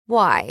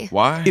Why?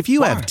 Why? If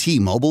you have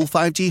T-Mobile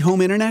 5G home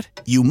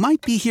internet, you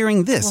might be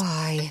hearing this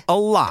Why? a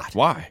lot.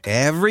 Why?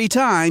 Every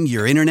time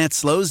your internet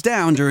slows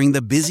down during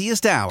the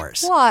busiest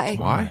hours. Why?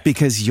 Why?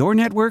 Because your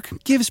network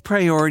gives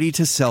priority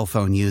to cell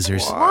phone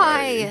users.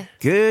 Why?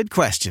 Good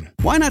question.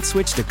 Why not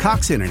switch to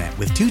Cox Internet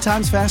with 2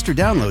 times faster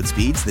download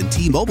speeds than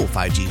T-Mobile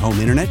 5G home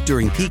internet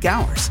during peak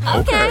hours?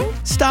 Okay.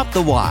 Stop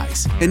the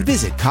whys and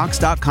visit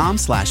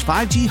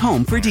cox.com/5G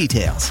home for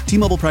details.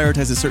 T-Mobile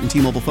prioritizes certain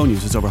T-Mobile phone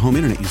users over home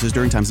internet users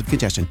during times of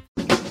congestion.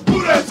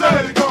 Who that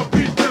say they gon'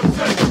 beat them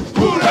say?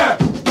 Who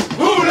that?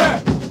 Who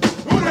that?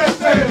 Who that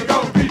say they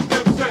gon' beat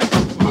them say?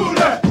 Who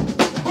that?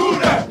 Who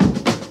that?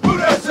 Who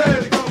that say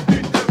they gon'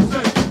 beat them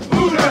say?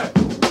 Who that?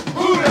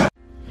 Who that?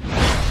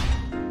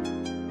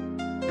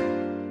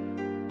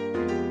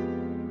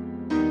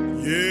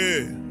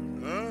 Yeah.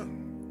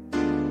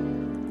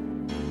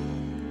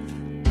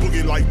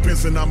 Boogie like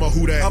Benson, I'm a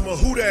who that. I'm a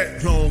who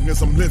that. Long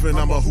as I'm living,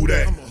 I'm a who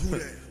that.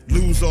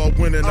 Lose or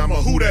winning, I'm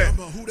a who that.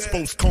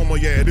 Sports coma,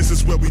 yeah, this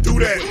is where we do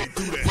that.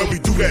 Where we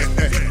do that,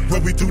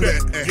 where we do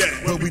that,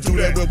 where we do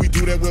that, where we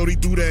do that, where we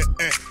do that.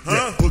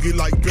 Boogie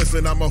like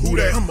Benson, I'm a who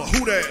that. I'm a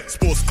who that.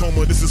 Sports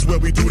coma, this is where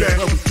we do that.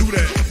 Where we do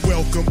that.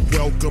 Welcome,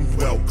 welcome,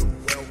 welcome.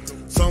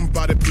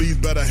 Somebody please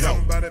better help.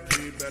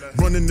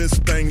 Running this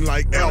thing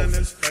like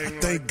Elf. I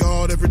thank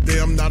God every day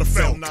I'm not a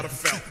felt.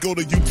 Go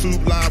to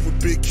YouTube Live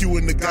with Big Q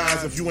and the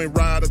guys. If you ain't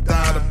ride or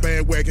die, the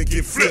bandwagon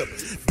get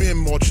flipped. Been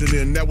marching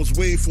in, that was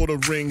way for the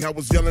ring. I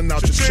was yelling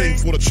out your shame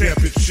for the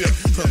championship.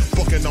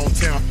 Bucking on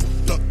town,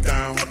 duck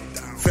down.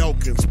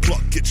 Falcons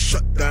pluck, get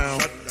shut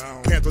down.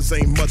 Panthers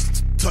ain't much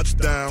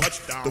touchdown.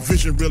 The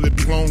vision really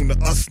belong to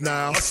us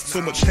now.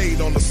 So much hate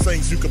on the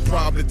Saints, you could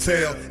probably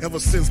tell. Ever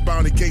since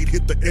Bounty Gate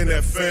hit the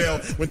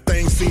NFL, when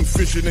things seem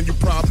fishy, then you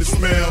probably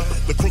smell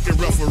the crooked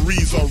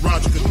referees or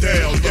Roger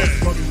Goodell.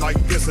 Running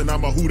like this, and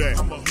I'm a who that.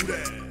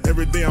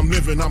 Every day I'm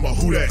living, I'm a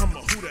who that.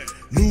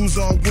 Lose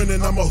or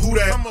winning, I'm a who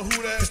that.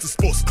 It's the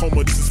sports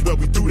coma, this is where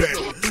we do that.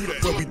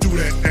 Where we do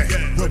that,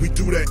 where we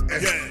do that,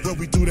 where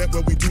we do that,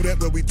 where we do that,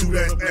 where we do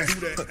that.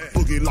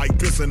 Boogie like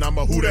this, and I'm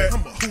a who that.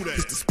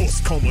 It's the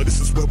sports coma, this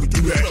is where we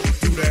do that.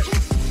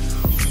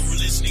 You're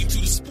listening to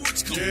the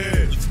Sports Coma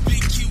with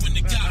Big Q and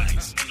the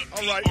guys on the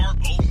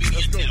PRO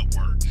Media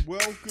Network.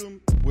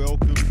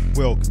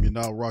 Welcome. You're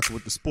now rocking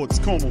with the Sports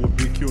Coma with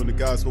Big Q and the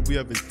guys, where we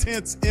have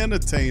intense,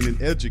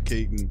 entertaining,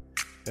 educating,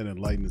 and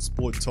enlightening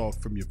sport talk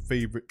from your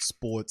favorite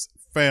sports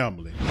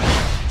family.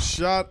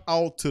 Shout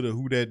out to the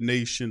Who Dat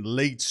Nation.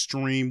 Late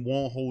stream,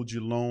 won't hold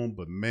you long,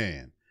 but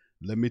man,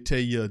 let me tell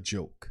you a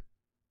joke.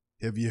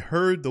 Have you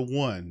heard the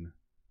one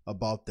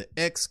about the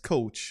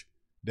ex-coach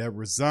that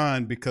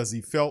resigned because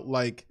he felt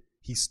like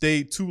he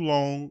stayed too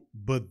long,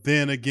 but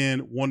then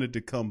again wanted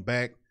to come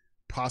back,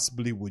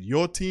 possibly with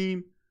your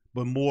team,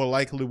 but more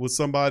likely with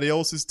somebody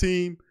else's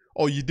team?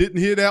 Oh, you didn't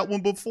hear that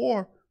one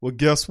before? Well,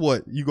 guess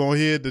what? You're going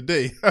to hear it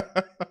today.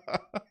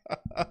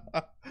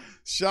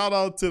 Shout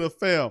out to the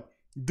fam.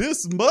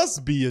 This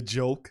must be a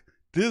joke.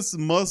 This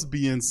must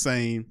be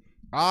insane.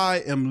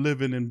 I am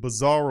living in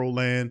bizarro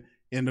land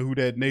in the Who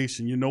Dat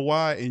Nation. You know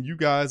why? And you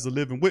guys are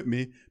living with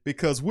me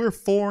because we're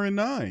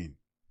 4-9.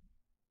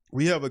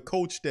 We have a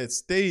coach that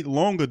stayed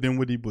longer than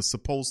what he was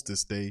supposed to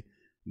stay.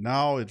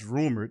 Now it's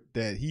rumored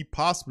that he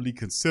possibly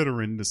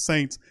considering the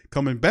Saints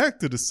coming back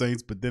to the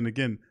Saints, but then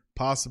again,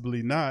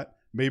 possibly not.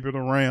 Maybe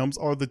the Rams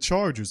or the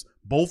Chargers,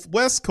 both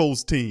West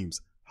Coast teams.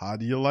 How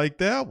do you like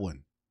that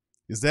one?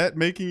 Is that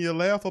making you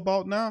laugh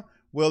about now?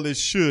 Well, it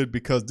should,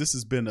 because this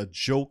has been a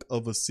joke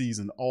of a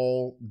season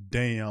all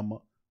damn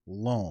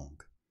long.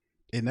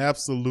 An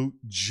absolute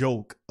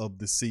joke of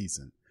the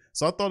season.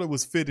 So I thought it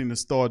was fitting to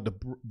start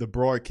the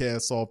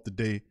broadcast off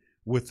today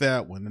with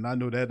that one. And I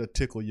know that'll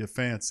tickle your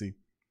fancy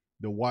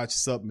to watch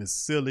something as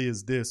silly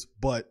as this,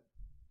 but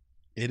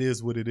it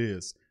is what it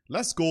is.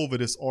 Let's go over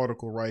this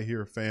article right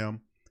here,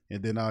 fam,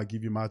 and then I'll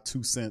give you my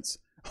 2 cents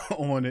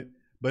on it.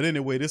 But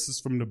anyway, this is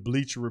from the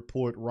Bleacher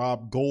Report.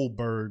 Rob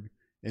Goldberg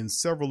and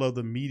several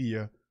other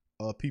media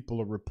people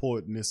are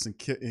reporting this,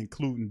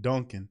 including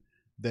Duncan,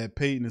 that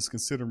Payton is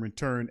considering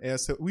return.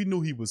 As we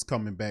knew he was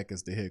coming back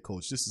as the head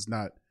coach. This is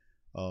not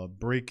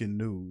breaking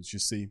news, you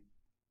see.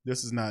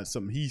 This is not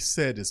something he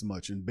said as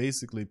much. And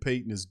basically,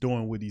 Payton is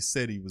doing what he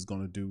said he was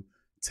going to do,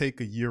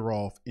 take a year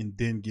off and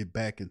then get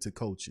back into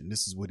coaching.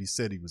 This is what he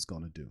said he was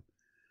going to do.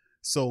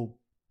 So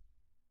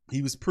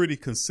he was pretty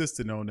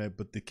consistent on that.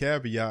 But the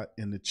caveat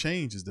and the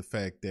change is the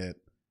fact that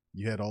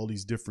you had all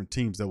these different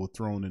teams that were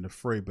thrown in the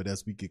fray. But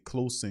as we get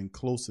closer and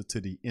closer to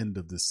the end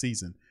of the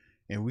season,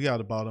 and we got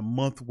about a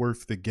month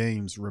worth of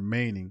games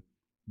remaining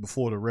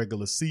before the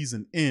regular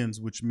season ends,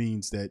 which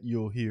means that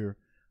you'll hear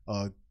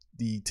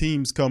the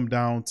teams come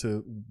down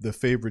to the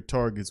favorite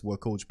targets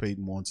what Coach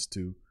Payton wants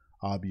to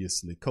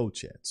obviously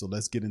coach at. So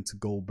let's get into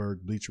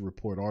Goldberg Bleacher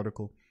Report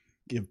article.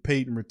 If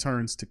Payton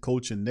returns to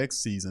coaching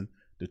next season,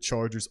 the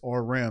Chargers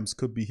or Rams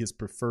could be his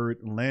preferred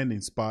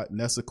landing spot, and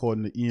that's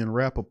according to Ian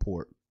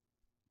Rappaport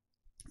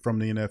from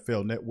the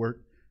NFL Network.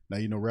 Now,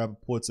 you know,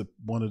 Rappaport's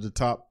one of the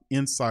top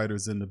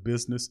insiders in the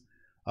business.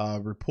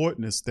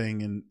 reporting this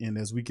thing, and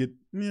as we get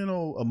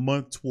a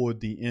month toward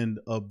the end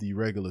of the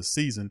regular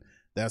season,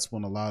 that's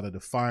when a lot of the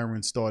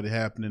firing started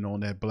happening on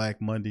that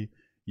Black Monday,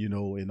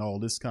 and all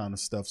this kind of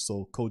stuff.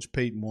 So Coach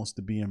Payton wants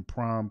to be in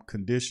prime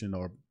condition,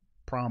 or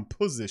prime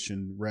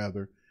position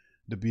rather,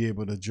 to be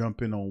able to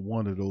jump in on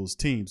one of those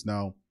teams.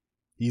 Now,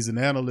 he's an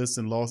analyst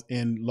in Los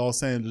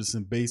Angeles,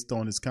 and based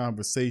on his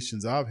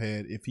conversations I've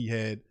had, if he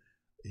had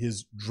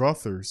his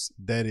druthers,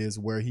 that is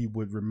where he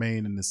would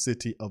remain in the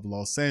city of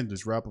Los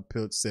Angeles.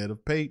 Rappaport said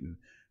of Payton,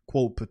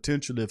 quote,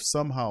 potentially if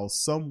somehow,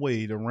 some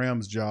way the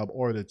Rams job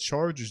or the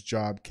Chargers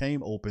job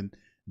came open,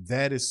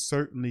 that'll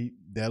certainly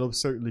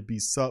be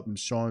something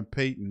Sean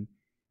Payton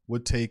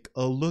would take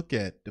a look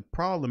at. The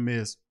problem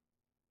is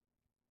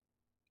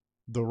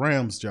the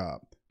Rams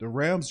job. The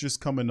Rams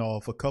just coming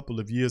off a couple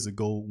of years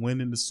ago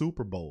winning the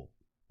Super Bowl,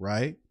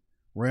 right?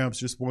 Rams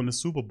just won the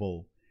Super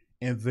Bowl.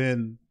 And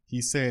then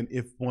he's saying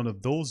if one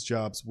of those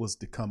jobs was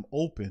to come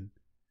open,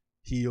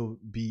 he'll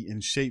be in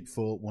shape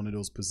for one of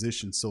those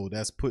positions. So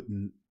that's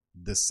putting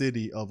the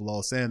city of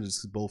Los Angeles,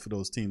 because both of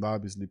those teams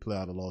obviously play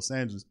out of Los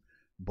Angeles,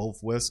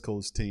 both West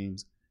Coast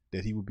teams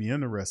that he would be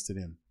interested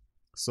in.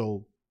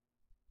 So,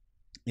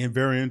 and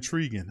very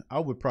intriguing. I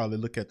would probably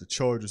look at the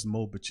Chargers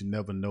more, but you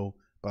never know.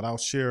 But I'll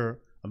share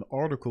an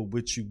article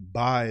with you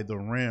by the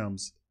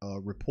Rams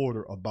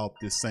reporter about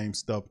this same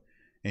stuff,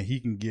 and he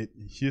can get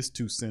his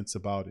 2 cents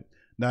about it.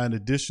 Now, in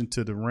addition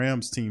to the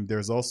Rams team,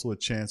 there's also a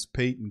chance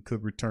Payton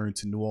could return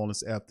to New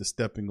Orleans after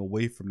stepping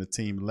away from the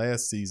team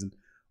last season,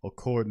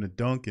 according to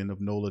Duncan of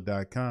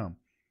NOLA.com.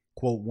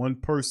 Quote, one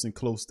person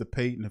close to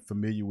Payton and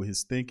familiar with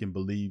his thinking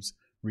believes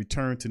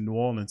return to New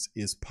Orleans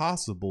is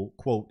possible,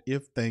 quote,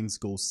 if things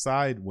go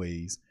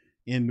sideways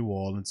in New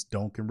Orleans,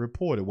 Duncan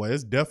reported. Well,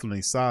 it's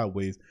definitely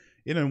sideways.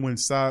 It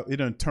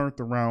done turned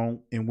around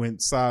and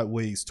went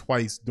sideways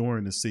twice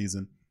during the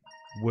season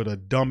with a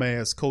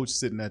dumbass coach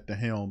sitting at the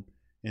helm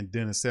and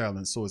Dennis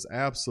Allen. So it's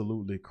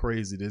absolutely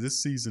crazy that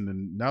this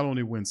season not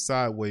only went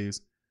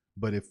sideways,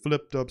 but it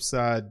flipped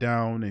upside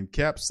down and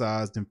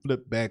capsized and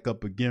flipped back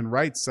up again,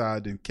 right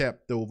side, and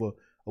capped over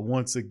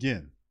once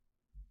again.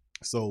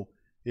 So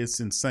it's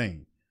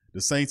insane.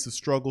 The Saints have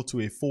struggled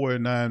to a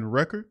 4-9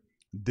 record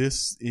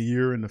this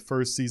year in the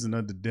first season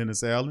under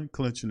Dennis Allen,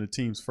 clinching the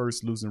team's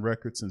first losing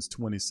record since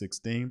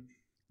 2016.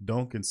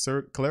 Duncan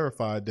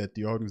clarified that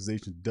the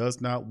organization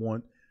does not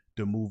want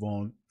to move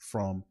on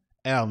from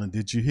Allen.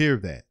 Did you hear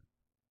that?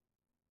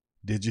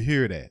 Did you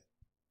hear that?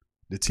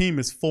 The team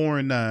is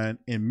 4-9,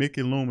 and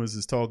Mickey Loomis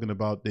is talking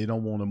about they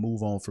don't want to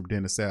move on from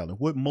Dennis Allen.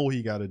 What more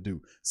he got to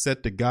do?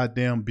 Set the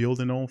goddamn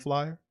building on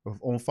fire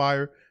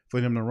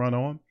for them to run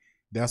on?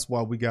 That's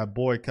why we got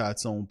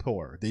boycotts on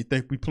tour. They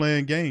think we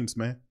playing games,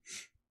 man.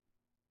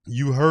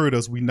 You heard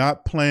us. We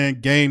not playing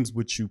games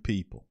with you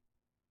people.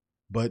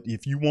 But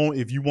if you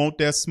want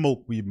that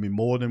smoke, we'd be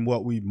more than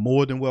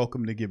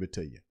welcome to give it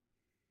to you.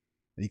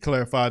 He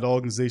clarified the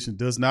organization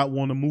does not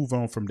want to move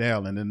on from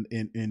Allen.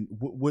 And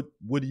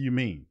what do you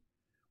mean?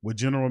 Would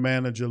General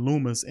Manager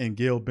Loomis and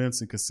Gail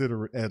Benson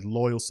consider it as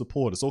loyal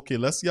supporters? Okay,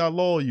 let's see how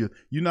loyal you're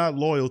not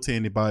loyal to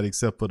anybody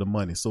except for the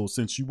money. So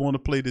since you want to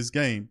play this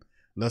game,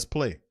 let's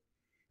play.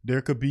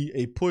 There could be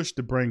a push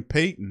to bring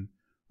Payton,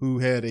 who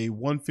had a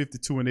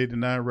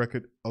 152-89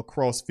 record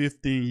across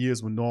 15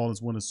 years when New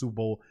Orleans won a Super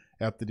Bowl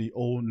after the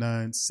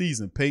 2009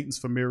 season. Payton's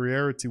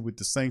familiarity with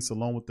the Saints,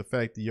 along with the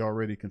fact that he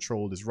already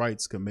controlled his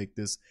rights, could make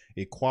this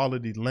a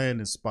quality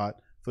landing spot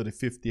for the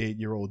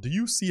 58-year-old. Do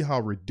you see how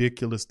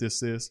ridiculous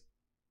this is?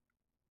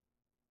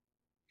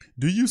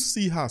 Do you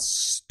see how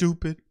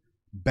stupid,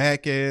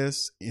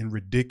 back-ass, and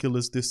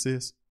ridiculous this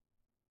is?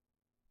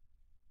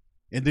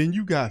 And then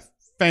you got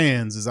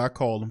fans, as I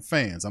call them,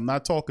 fans. I'm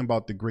not talking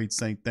about the Great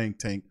Saint think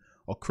tank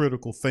or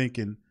critical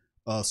thinking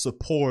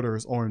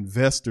supporters or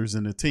investors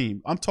in the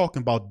team. I'm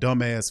talking about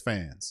dumbass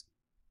fans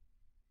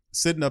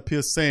sitting up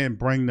here saying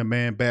bring the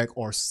man back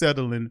or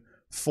settling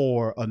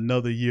for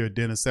another year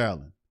Dennis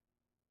Allen.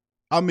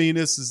 I mean,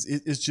 it's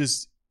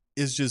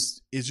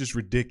just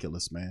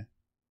ridiculous, man.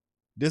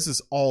 This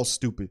is all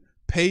stupid.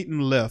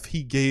 Payton left.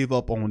 He gave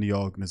up on the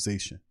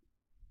organization.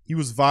 He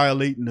was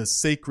violating the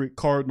sacred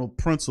cardinal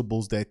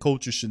principles that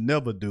coaches should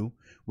never do,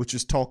 which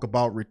is talk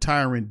about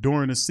retiring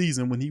during the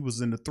season when he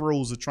was in the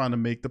throes of trying to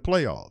make the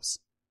playoffs.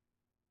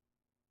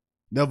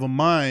 Never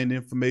mind,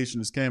 information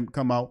has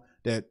come out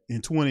that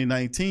in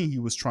 2019 he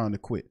was trying to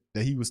quit,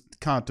 that he was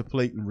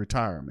contemplating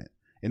retirement,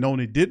 and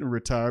only didn't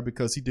retire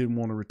because he didn't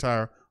want to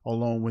retire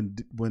along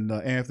when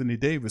Anthony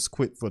Davis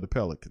quit for the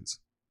Pelicans.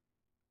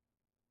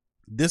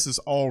 This is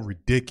all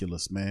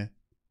ridiculous, man.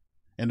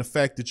 And the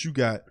fact that you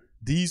got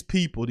these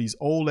people, these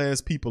old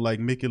ass people like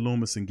Mickey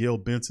Loomis and Gail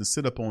Benson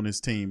sit up on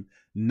this team,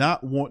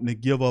 not wanting to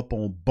give up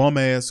on bum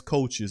ass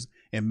coaches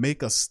and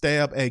make a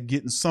stab at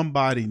getting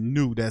somebody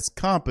new that's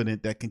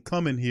competent that can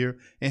come in here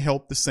and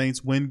help the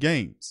Saints win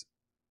games.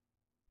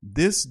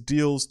 This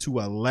deals to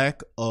a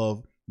lack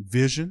of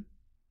vision.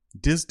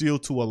 This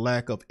deals to a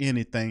lack of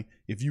anything.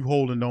 If you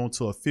holding on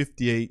to a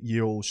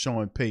 58-year-old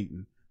Sean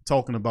Payton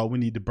talking about we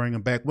need to bring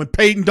him back when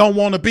Payton don't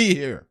want to be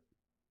here.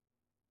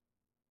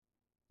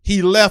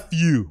 He left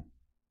you.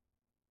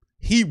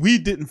 We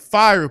didn't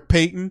fire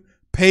Payton.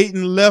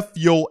 Payton left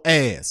your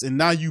ass. And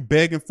now you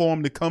begging for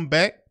him to come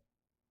back?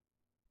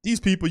 These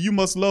people, you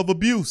must love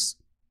abuse.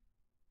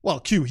 Well,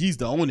 Q, he's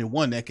the only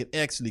one that can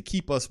actually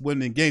keep us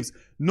winning games.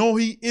 No,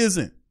 he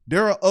isn't.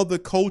 There are other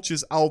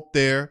coaches out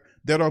there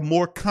that are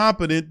more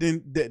competent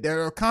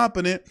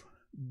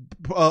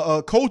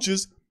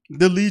coaches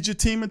to lead your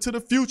team into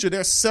the future.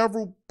 There's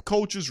several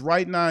coaches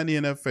right now in the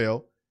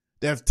NFL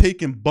that have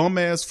taken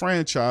bum-ass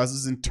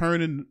franchises and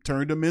turned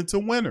them into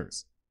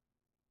winners.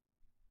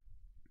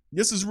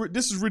 This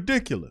is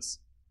ridiculous.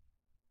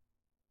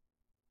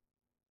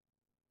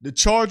 The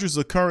Chargers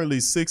are currently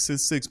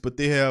 6-6, but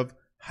they have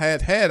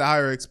had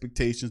higher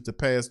expectations the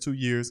past 2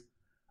 years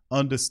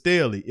under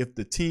Staley. If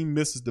the team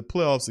misses the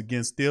playoffs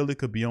again, Staley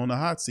could be on the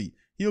hot seat.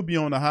 He'll be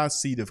on the hot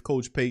seat if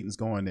Coach Payton's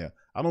going there.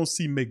 I don't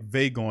see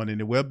McVay going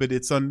anywhere, but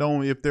it's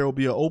unknown if there will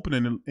be an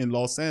opening in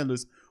Los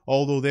Angeles,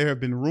 although there have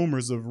been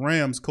rumors of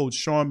Rams coach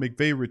Sean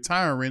McVay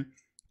retiring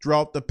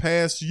throughout the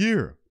past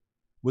year.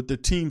 With the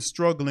team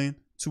struggling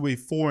to a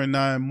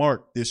 4-9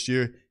 mark this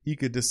year, he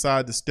could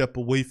decide to step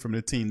away from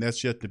the team.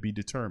 That's yet to be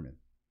determined.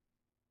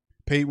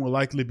 Payton will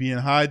likely be in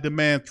high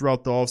demand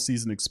throughout the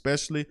offseason,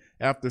 especially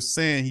after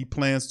saying he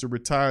plans to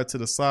retire to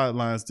the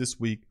sidelines this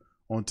week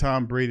on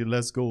Tom Brady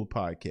Let's Go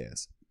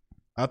podcast.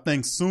 I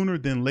think sooner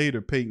than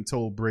later, Payton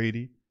told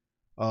Brady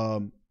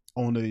on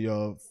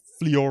the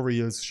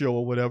Fioria show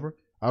or whatever,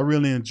 I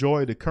really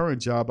enjoy the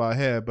current job I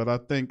have, but I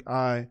think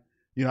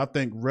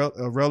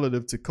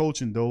relative to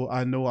coaching, though,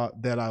 I know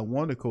that I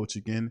want to coach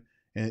again,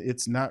 and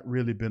it's not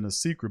really been a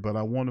secret, but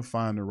I want to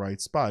find the right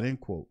spot,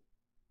 end quote.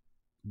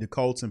 The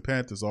Colts and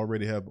Panthers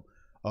already have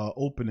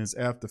openings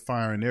after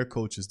firing their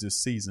coaches this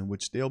season,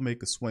 which they'll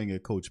make a swing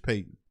at Coach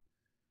Payton.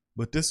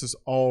 But this is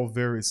all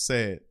very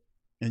sad.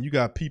 And you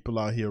got people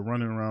out here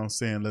running around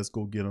saying, let's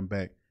go get them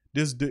back.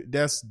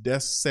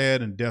 That's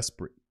sad and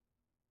desperate.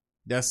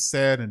 That's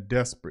sad and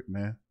desperate,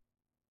 man.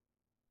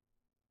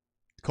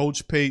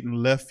 Coach Payton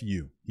left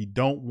you. He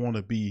don't want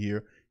to be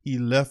here. He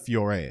left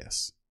your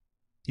ass.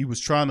 He was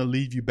trying to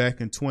leave you back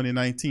in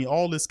 2019.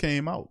 All this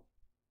came out.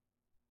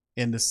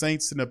 And the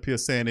Saints sitting up here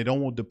saying they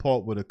don't want to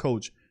depart with a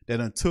coach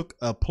that took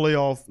a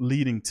playoff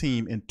leading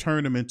team and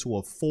turned them into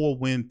a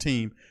 4-win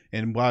team.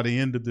 And by the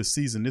end of the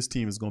season, this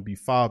team is going to be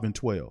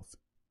 5-12.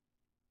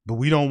 But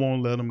we don't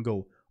want to let them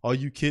go. Are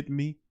you kidding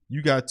me?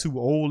 You got two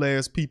old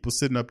ass people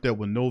sitting up there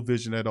with no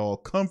vision at all,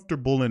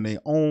 comfortable in their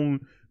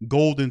own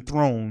golden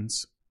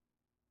thrones.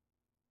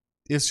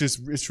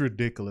 It's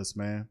ridiculous,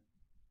 man.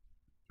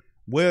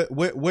 Where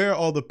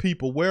are the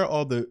people? Where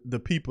are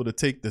the people to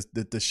take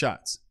the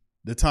shots?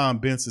 The Tom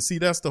Benson. See,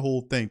 that's the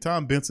whole thing.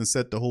 Tom Benson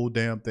set the whole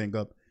damn thing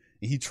up,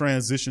 and he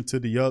transitioned to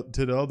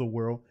the other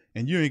world.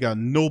 And you ain't got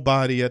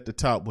nobody at the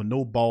top with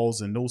no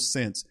balls and no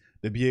sense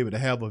to be able to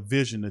have a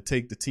vision to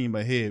take the team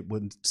ahead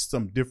with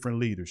some different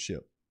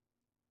leadership.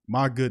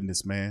 My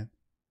goodness, man.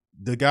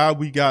 The guy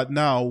we got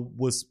now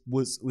was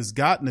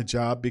gotten a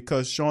job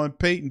because Sean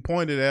Payton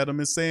pointed at him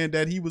and saying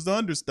that he was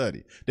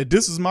understudy, that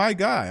this is my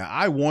guy.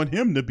 I want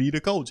him to be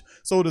the coach.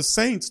 So the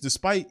Saints,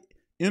 despite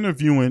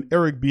interviewing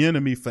Eric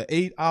Bieniemy for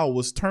 8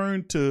 hours,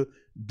 turned to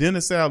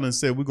Dennis Allen and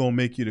said, we're going to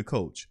make you the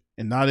coach.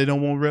 And now they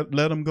don't want to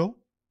let him go?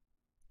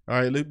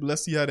 All right,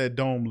 let's see how that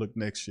dome look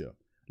next year.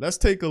 Let's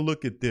take a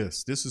look at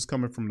this. This is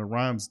coming from the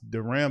Rams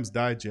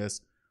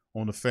Digest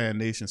on the Fan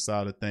Nation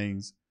side of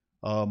things.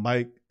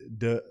 Mike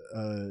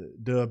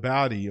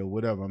DeBowdy or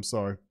whatever, I'm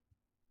sorry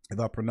if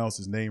I pronounce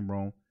his name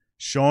wrong.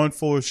 Sean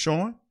for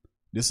Sean.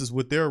 This is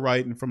what they're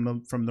writing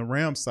from the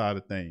Rams side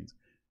of things.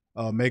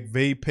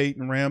 McVay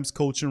Payton Rams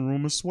coaching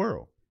rumors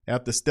swirl.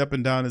 After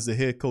stepping down as the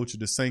head coach of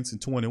the Saints in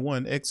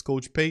 21,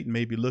 ex-coach Payton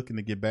may be looking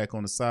to get back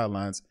on the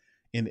sidelines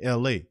in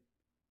L.A.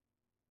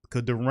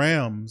 Could the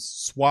Rams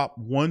swap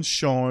one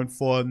Sean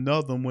for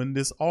another one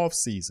this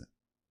offseason?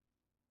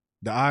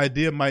 The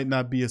idea might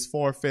not be as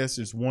far-fetched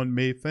as one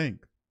may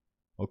think.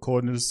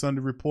 According to the Sunday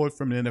report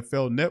from the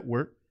NFL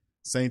Network,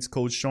 Saints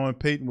coach Sean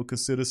Payton will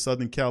consider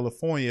Southern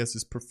California as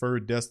his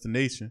preferred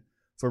destination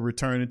for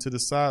returning to the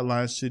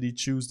sidelines should he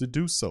choose to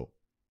do so.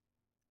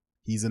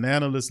 He's an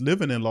analyst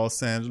living in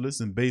Los Angeles,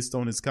 and based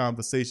on his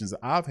conversations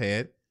I've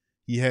had,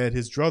 he had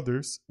his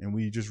druthers, and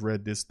we just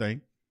read this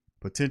thing.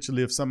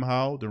 Potentially, if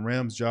somehow the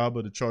Rams job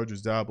or the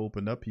Chargers job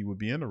opened up, he would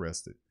be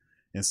interested.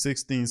 In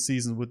 16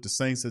 seasons with the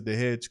Saints as the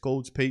head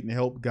coach, Payton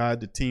helped guide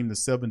the team to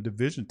 7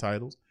 division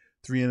titles,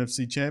 3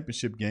 NFC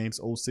championship games,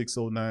 06,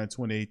 09,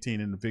 2018,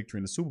 and the victory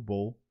in the Super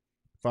Bowl.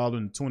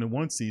 Following the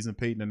 21 season,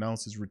 Payton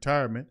announced his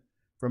retirement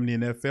from the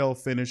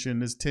NFL,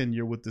 finishing his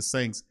tenure with the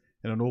Saints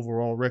and an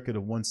overall record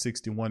of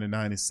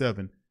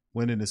 161-97,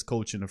 winning as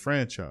coach in the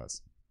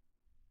franchise.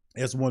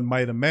 As one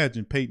might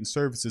imagine, Payton's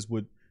services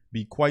would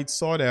be quite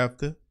sought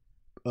after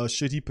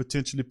should he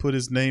potentially put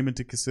his name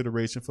into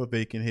consideration for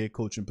vacant head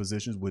coaching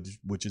positions,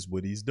 which is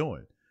what he's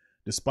doing.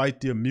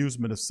 Despite the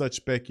amusement of such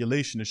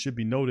speculation, it should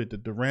be noted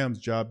that the Rams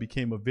job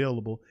became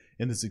available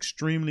and is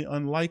extremely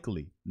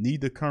unlikely.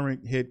 Neither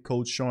current head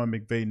coach Sean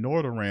McVay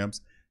nor the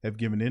Rams have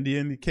given any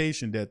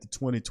indication that the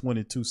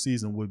 2022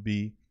 season would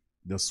be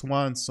the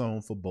swan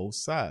song for both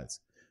sides.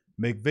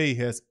 McVay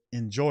has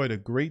enjoyed a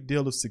great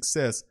deal of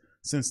success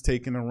since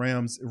taking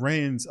the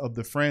reins of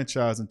the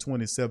franchise in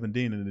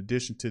 2017. In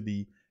addition to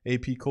the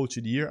AP Coach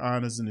of the Year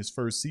honors in his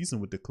first season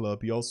with the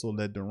club, he also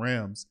led the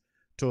Rams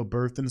to a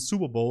berth in the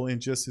Super Bowl in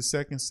just his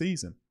second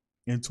season.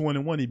 In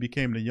 21, he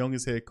became the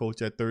youngest head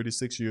coach at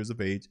 36 years of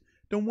age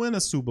to win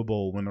a Super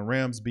Bowl when the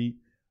Rams beat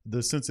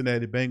the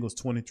Cincinnati Bengals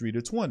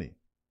 23-20.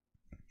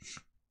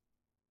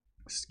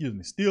 Excuse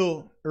me.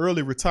 Still,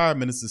 early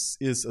retirement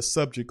is a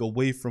subject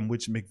away from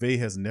which McVay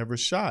has never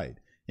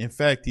shied. In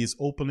fact, he has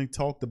openly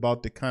talked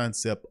about the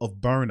concept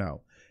of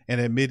burnout and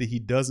admitted he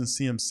doesn't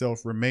see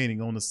himself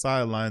remaining on the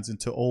sidelines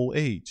into old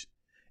age.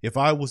 If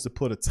I was to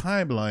put a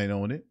timeline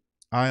on it,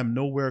 I am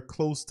nowhere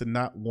close to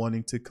not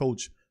wanting to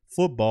coach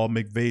football,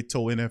 McVay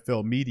told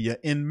NFL media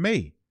in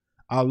May.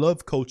 I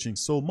love coaching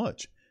so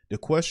much. The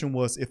question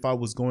was if I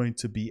was going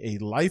to be a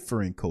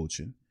lifer in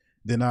coaching.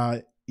 Then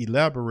I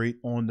elaborate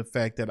on the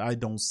fact that I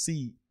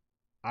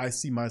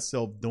see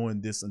myself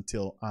doing this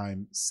until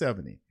I'm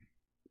 70.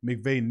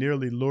 McVay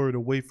nearly lured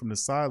away from the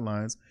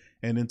sidelines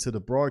and into the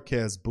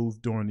broadcast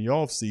booth during the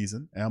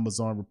offseason.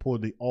 Amazon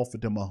reportedly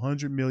offered him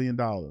 $100 million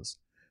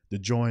to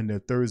join their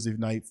Thursday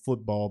night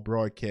football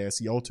broadcast.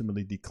 He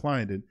ultimately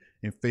declined it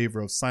in favor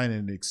of signing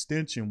an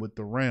extension with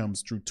the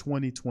Rams through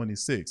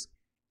 2026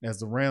 as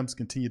the Rams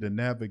continue to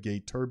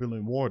navigate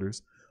turbulent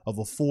waters of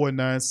a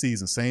 4-9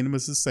 season, same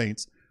as the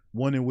Saints,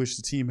 one in which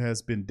the team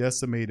has been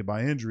decimated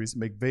by injuries.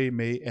 McVay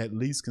may at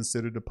least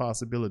consider the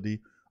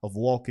possibility of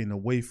walking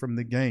away from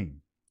the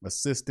game.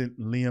 Assistant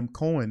Liam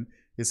Cohen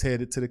is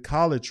headed to the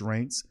college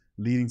ranks,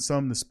 leading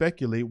some to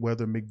speculate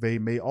whether McVay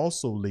may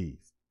also leave.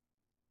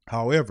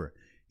 However,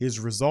 his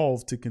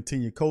resolve to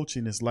continue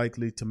coaching is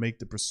likely to make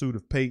the pursuit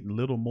of Payton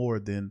little more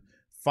than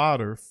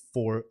fodder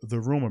for the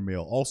rumor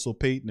mill. Also,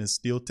 Payton is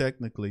still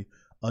technically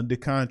under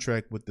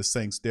contract with the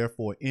Saints.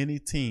 Therefore, any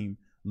team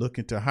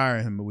looking to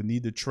hire him would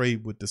need to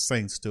trade with the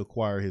Saints to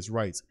acquire his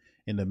rights.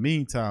 In the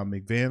meantime,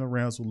 McVay and the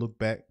Rams will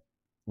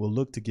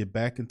look to get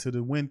back into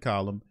the win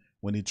column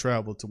when he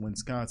traveled to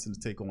Wisconsin to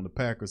take on the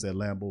Packers at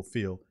Lambeau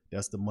Field.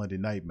 That's the Monday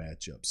night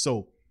matchup.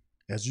 So,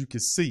 as you can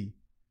see,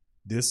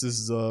 this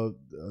is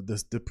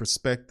the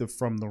perspective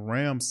from the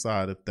Rams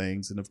side of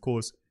things. And, of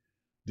course,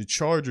 the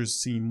Chargers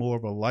seem more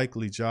of a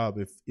likely job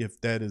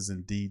if that is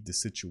indeed the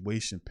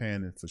situation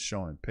panning for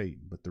Sean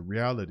Payton. But the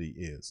reality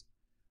is,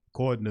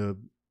 according to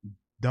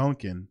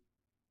Duncan,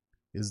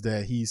 is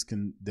that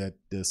that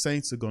the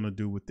Saints are going to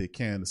do what they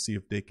can to see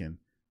if they can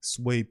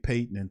sway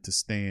Payton into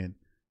staying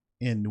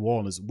in New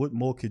Orleans. What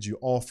more could you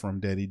offer him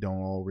that he don't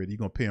already? You're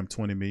going to pay him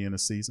 $20 million a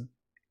season?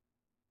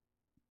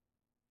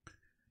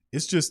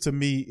 It's just, to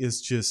me,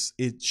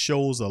 it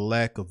shows a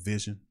lack of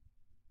vision.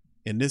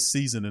 In this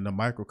season, in the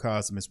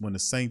microcosm, is when the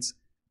Saints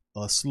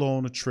are slow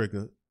on the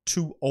trigger,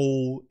 too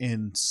old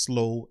and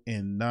slow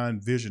and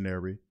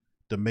non-visionary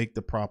to make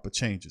the proper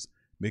changes.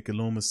 Mickey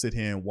Loomis sit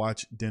here and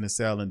watch Dennis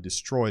Allen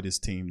destroy this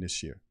team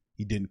this year.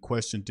 He didn't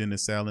question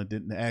Dennis Allen,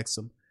 didn't ask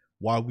him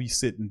why we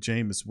sitting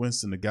Jameis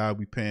Winston, the guy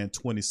we paying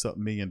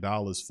 $20-something million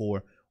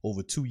for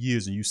over 2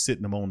 years, and you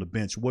sitting him on the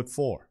bench. What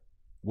for?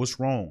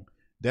 What's wrong?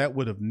 That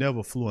would have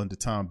never flew under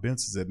Tom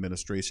Benson's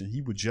administration.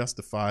 He would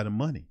justify the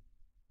money.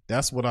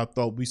 That's what I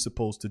thought we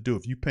supposed to do.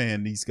 If you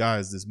paying these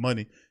guys this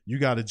money, you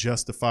got to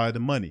justify the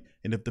money.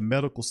 And if the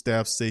medical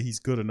staff say he's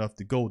good enough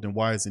to go, then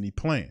why isn't he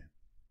playing?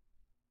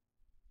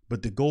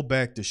 But to go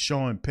back to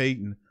Sean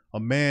Payton, a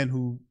man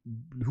who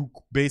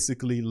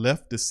basically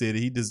left the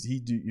city,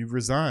 he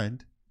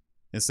resigned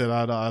and said,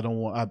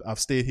 I've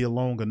stayed here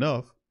long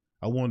enough.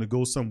 I want to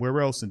go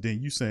somewhere else. And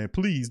then you saying,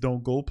 please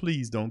don't go,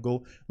 please don't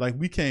go. Like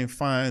we can't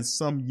find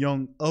some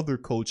young other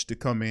coach to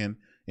come in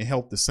and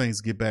help the Saints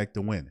get back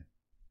to winning.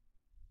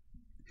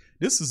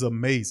 This is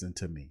amazing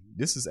to me.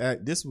 This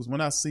was when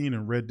I seen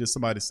and read this,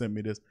 somebody sent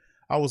me this.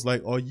 I was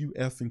like, are you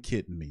effing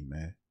kidding me,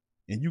 man?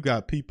 And you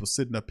got people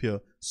sitting up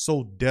here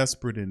so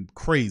desperate and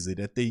crazy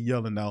that they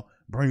yelling out,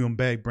 bring him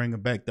back, bring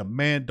him back. The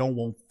man don't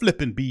want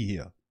flipping be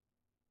here.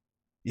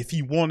 If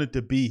he wanted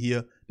to be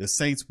here, the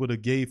Saints would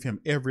have gave him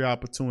every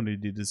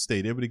opportunity to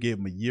stay. They would have gave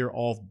him a year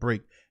off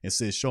break and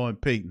said, Sean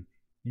Payton,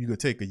 you could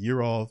take a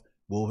year off.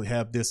 We'll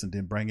have this and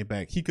then bring it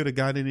back. He could have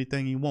got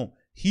anything he want.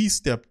 He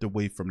stepped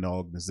away from the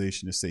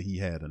organization to say he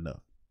had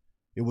enough.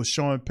 It was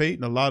Sean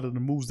Payton, a lot of the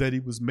moves that he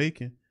was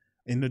making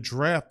in the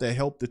draft that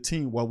helped the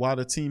team while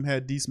the team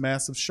had these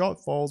massive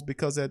shortfalls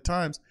because at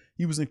times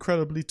he was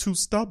incredibly too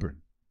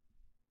stubborn.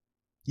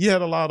 He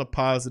had a lot of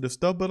positive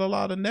stuff, but a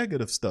lot of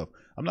negative stuff.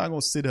 I'm not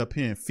going to sit up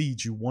here and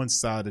feed you one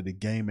side of the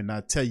game and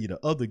not tell you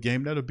the other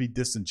game. That'll be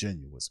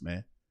disingenuous,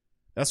 man.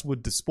 That's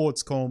what the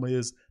Sports Coma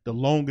is, the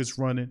longest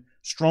running,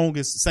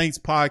 strongest Saints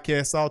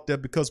podcast out there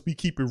because we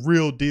keep it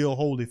real deal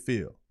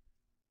Holyfield.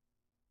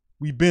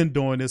 We've been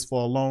doing this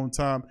for a long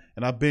time,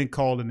 and I've been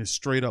calling it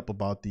straight up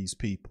about these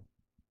people.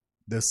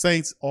 The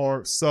Saints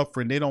are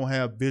suffering. They don't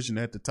have vision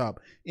at the top.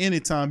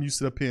 Anytime you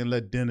sit up here and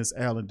let Dennis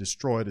Allen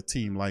destroy the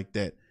team like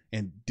that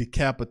and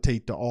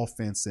decapitate the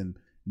offense and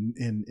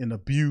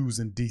abuse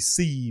and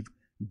deceive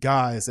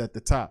guys at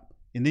the top.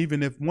 And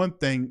even if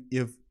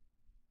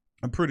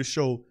I'm pretty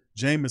sure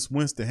Jameis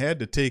Winston had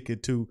to take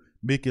it to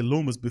Mickey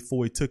Loomis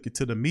before he took it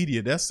to the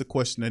media. That's the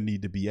question that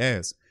need to be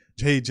asked.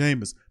 Hey,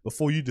 Jameis,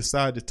 before you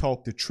decide to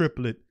talk to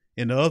Triplet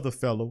and the other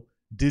fellow,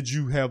 did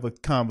you have a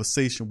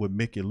conversation with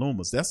Mickey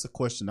Loomis? That's a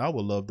question I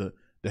would love to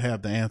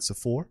have the answer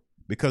for.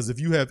 Because if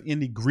you have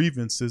any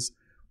grievances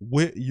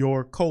with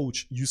your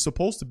coach, you're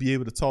supposed to be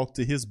able to talk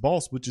to his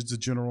boss, which is the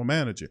general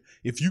manager.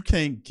 If you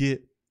can't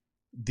get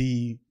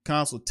the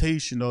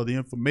consultation or the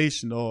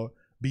information or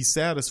be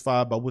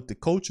satisfied by what the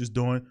coach is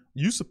doing,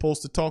 you're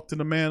supposed to talk to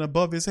the man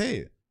above his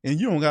head. And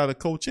you don't got a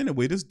coach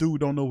anyway. This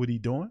dude don't know what he's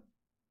doing.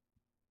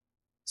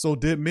 So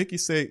did Mickey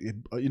say,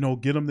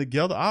 get them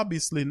together?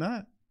 Obviously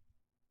not.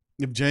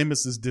 If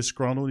Jameis is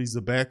disgruntled, he's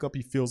a backup,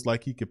 he feels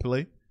like he could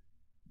play.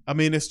 I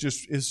mean,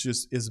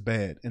 it's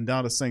bad. And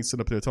now the Saints sit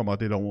up there talking about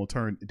they don't want to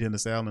turn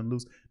Dennis Allen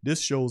loose.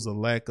 This shows a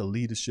lack of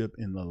leadership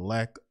and a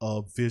lack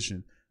of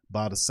vision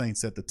by the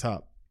Saints at the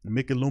top.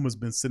 Mickey Loomis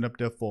been sitting up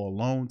there for a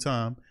long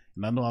time.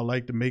 And I know I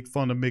like to make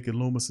fun of Mickey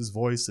Loomis's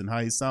voice and how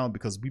he sounds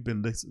because we've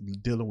been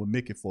dealing with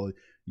Mickey for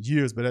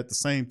years. But at the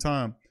same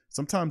time,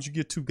 sometimes you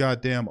get too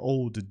goddamn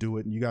old to do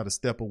it, and you got to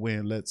step away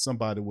and let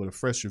somebody with a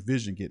fresher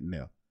vision get in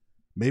there.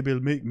 Maybe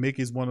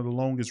Mickey's one of the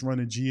longest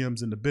running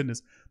GMs in the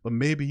business, but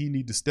maybe he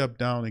need to step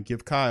down and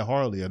give Kai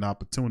Harley an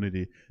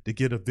opportunity to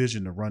get a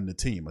vision to run the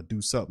team or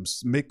do something.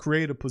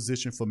 Create a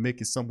position for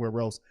Mickey somewhere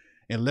else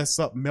and let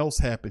something else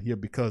happen here,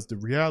 because the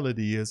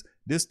reality is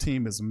this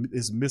team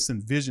is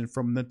missing vision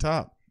from the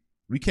top.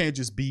 We can't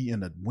just be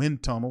in a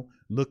wind tunnel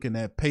looking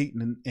at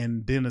Payton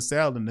and Dennis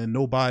Allen and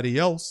nobody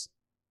else.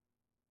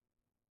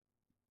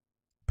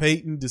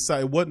 Payton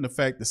decided, it wasn't the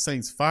fact the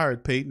Saints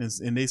fired Payton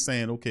and they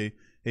saying, okay,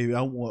 hey,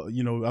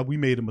 we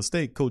made a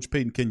mistake. Coach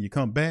Payton, can you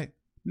come back?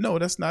 No,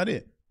 that's not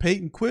it.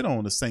 Payton quit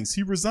on the Saints.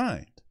 He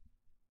resigned.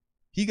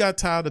 He got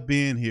tired of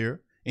being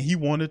here and he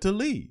wanted to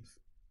leave.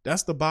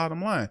 That's the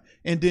bottom line.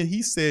 And then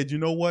he said, you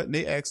know what? And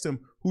they asked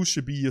him, who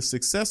should be your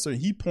successor? And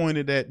he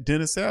pointed at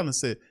Dennis Allen and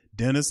said,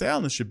 Dennis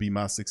Allen should be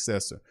my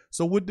successor.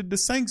 So what did the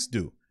Saints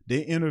do? They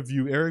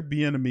interviewed Eric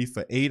Bieniemy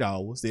for 8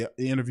 hours. They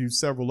interviewed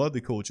several other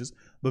coaches,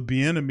 but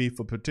Bieniemy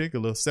for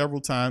particular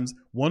several times,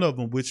 one of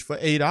them which for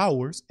 8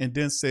 hours, and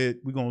then said,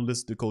 we're going to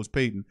listen to Coach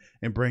Payton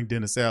and bring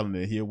Dennis Allen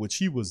in here, which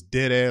he was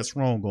dead ass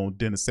wrong on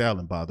Dennis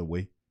Allen, by the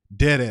way.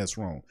 Dead ass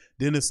wrong.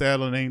 Dennis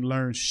Allen ain't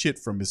learned shit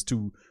from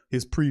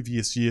his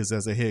previous years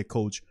as a head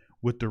coach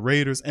with the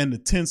Raiders and the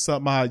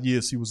 10-something odd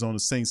years he was on the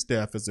Saints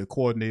staff as a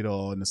coordinator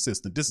or an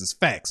assistant. This is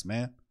facts,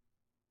 man.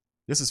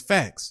 This is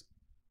facts.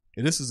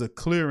 And this is a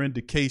clear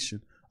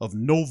indication of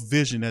no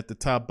vision at the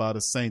top by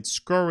the Saints,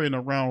 scurrying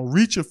around,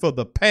 reaching for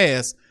the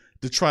past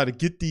to try to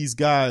get these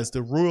guys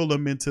to roil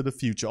them into the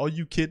future. Are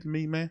you kidding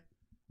me, man?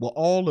 Well,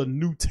 all the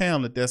new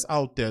talent that's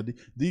out there,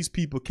 these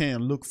people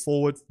can't look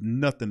forward for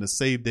nothing to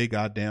save their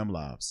goddamn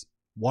lives.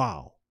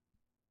 Wow.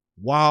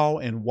 Wow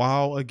and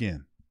wow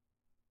again.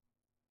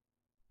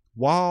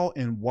 Wow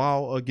and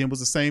wow again. Was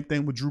the same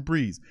thing with Drew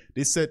Brees.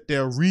 They sat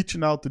there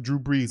reaching out to Drew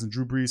Brees, and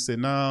Drew Brees said,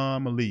 nah,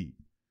 I'm going to leave.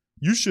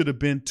 You should have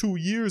been 2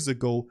 years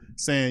ago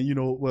saying, we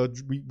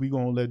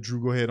going to let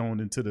Drew go ahead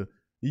on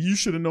you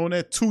should have known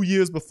that 2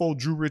 years before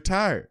Drew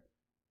retired.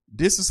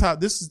 This is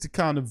the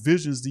kind of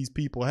visions these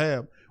people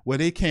have where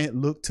they can't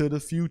look to the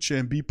future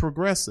and be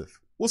progressive.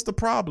 What's the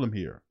problem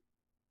here?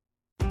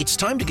 It's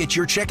time to get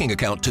your checking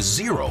account to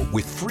zero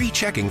with free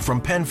checking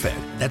from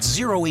PenFed. That's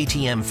zero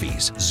ATM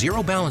fees,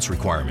 zero balance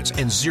requirements,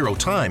 and zero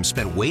time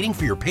spent waiting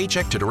for your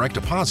paycheck to direct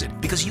deposit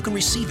because you can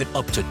receive it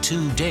up to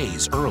 2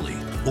 days early.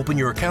 Open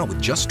your account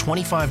with just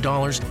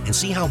 $25 and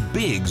see how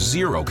big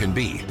zero can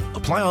be.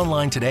 Apply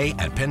online today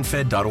at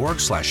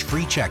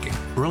PenFed.org/free checking.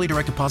 Early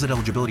direct deposit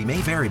eligibility may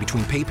vary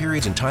between pay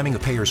periods and timing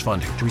of payers'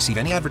 funding. To receive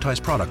any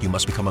advertised product, you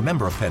must become a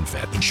member of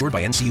PenFed, insured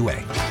by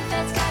NCUA.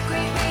 PenFed's got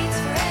great rates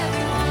for everyone.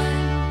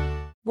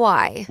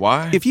 Why?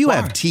 Why? If you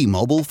have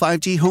T-Mobile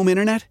 5G home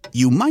internet,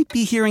 you might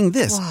be hearing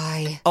this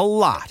Why? a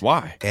lot.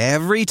 Why?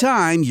 Every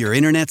time your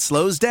internet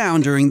slows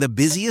down during the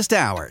busiest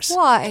hours.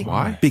 Why?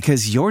 Why?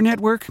 Because your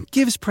network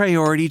gives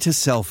priority to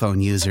cell phone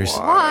users.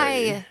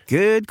 Why?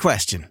 Good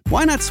question.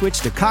 Why not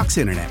switch to Cox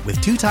Internet with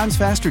 2 times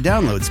faster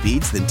download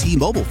speeds than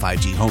T-Mobile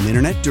 5G home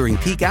internet during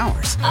peak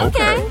hours?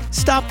 Okay.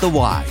 Stop the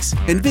whys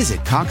and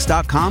visit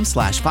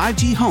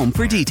cox.com/5G home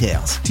for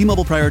details.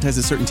 T-Mobile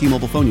prioritizes certain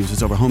T-Mobile phone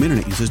users over home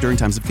internet users during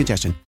times of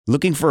congestion.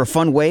 Looking for a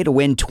fun way to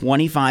win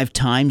 25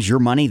 times your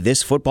money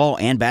this football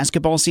and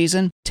basketball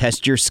season?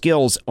 Test your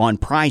skills on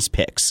Prize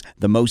Picks,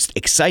 the most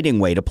exciting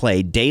way to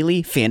play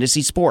daily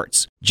fantasy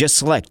sports. Just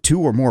select 2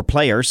 or more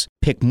players,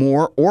 pick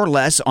more or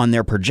less on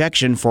their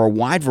projection for a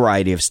wide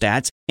variety of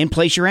stats, and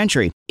place your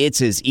entry.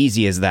 It's as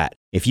easy as that.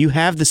 If you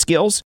have the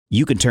skills,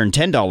 you can turn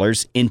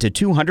 $10 into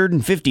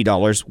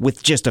 $250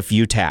 with just a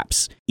few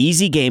taps.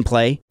 Easy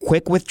gameplay,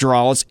 quick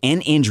withdrawals,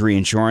 and injury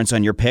insurance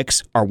on your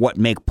picks are what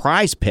make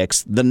Prize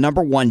Picks the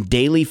 #1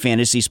 daily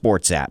fantasy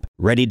sports app.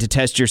 Ready to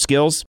test your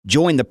skills?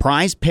 Join the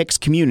Prize Picks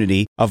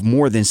community of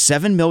more than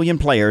 7 million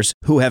players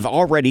who have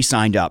already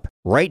signed up.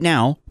 Right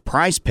now,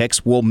 Prize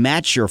Picks will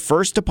match your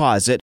first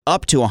deposit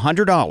up to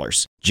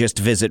 $100. Just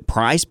visit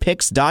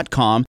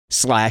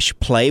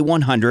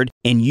prizepicks.com/play100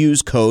 and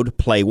use code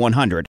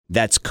PLAY100.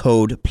 That's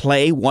code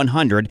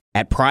PLAY100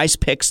 at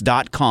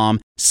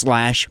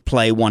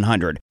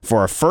prizepicks.com/play100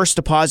 for a first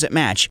deposit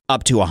match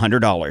up to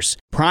 $100.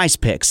 Prize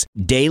Picks,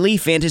 daily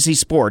fantasy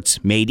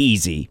sports made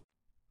easy.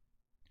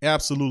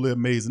 Absolutely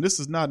amazing. This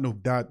is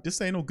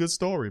this ain't no good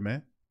story,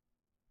 man.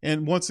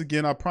 And once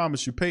again, I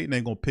promise you, Payton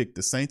ain't gonna pick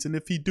the Saints. And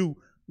if he do,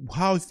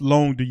 how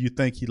long do you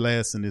think he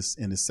lasts in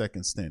his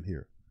second stint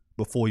here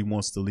before he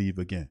wants to leave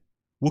again?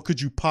 What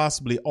could you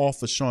possibly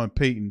offer Sean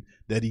Payton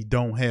that he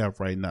don't have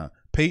right now?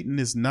 Payton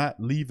is not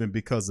leaving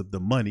because of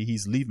the money.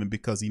 He's leaving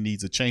because he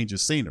needs a change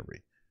of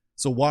scenery.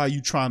 So why are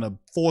you trying to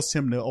force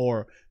him to,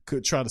 or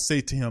could try to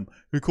say to him,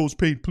 "Hey, Coach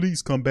Payton,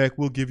 please come back.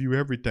 We'll give you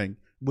everything."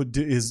 But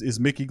is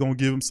Mickey going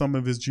to give him some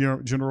of his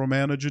general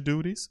manager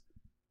duties?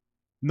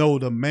 No,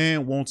 the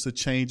man wants a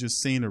change of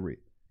scenery.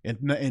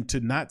 And to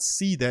not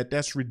see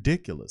that's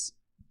ridiculous.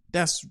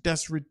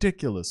 That's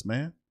ridiculous,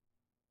 man.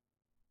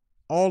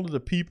 All of the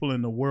people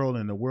in the world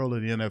of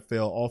the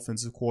NFL,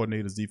 offensive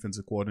coordinators,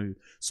 defensive coordinators,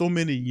 so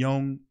many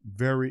young,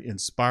 very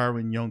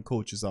inspiring young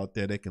coaches out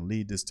there that can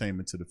lead this team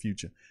into the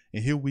future.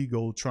 And here we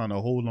go trying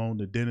to hold on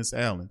to Dennis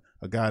Allen,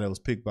 a guy that was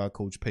picked by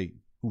Coach Payton,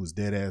 who was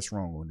dead ass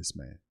wrong on this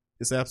man.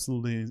 It's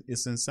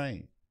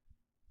insane.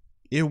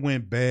 It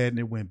went bad and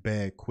it went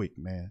bad quick,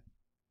 man.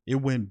 It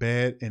went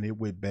bad and it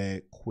went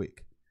bad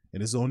quick.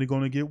 And it's only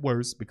going to get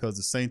worse because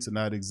the Saints are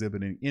not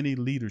exhibiting any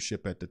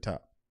leadership at the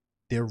top.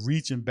 They're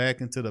reaching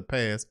back into the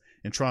past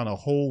and trying to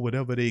hold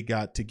whatever they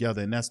got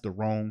together, and that's the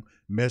wrong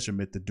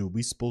measurement to do.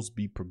 We're supposed to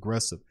be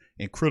progressive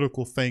and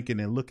critical thinking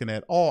and looking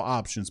at all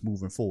options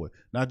moving forward,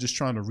 not just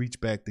trying to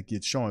reach back to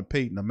get Sean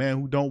Payton, a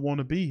man who don't want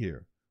to be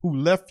here, who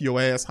left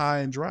your ass high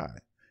and dry.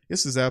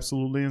 This is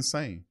absolutely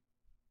insane.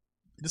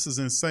 This is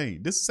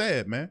insane. This is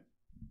sad, man.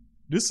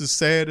 This is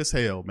sad as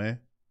hell, man.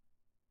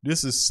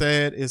 This is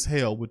sad as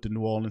hell with the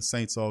New Orleans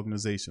Saints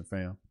organization,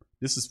 fam.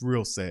 This is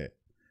real sad.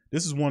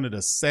 This is one of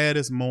the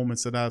saddest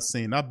moments that I've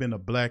seen. I've been a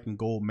black and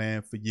gold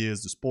man for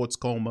years. The sports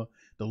coma,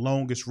 the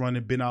longest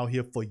running, been out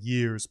here for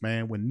years,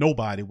 man, when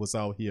nobody was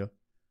out here.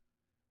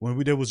 When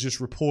there was just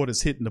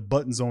reporters hitting the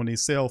buttons on their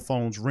cell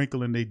phones,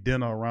 wrinkling their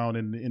dinner around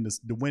in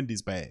the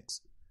Wendy's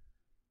bags.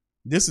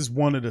 This is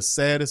one of the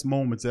saddest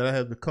moments that I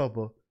had to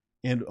cover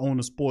and on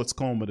the sports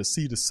coma, to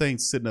see the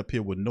Saints sitting up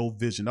here with no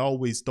vision. I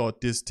always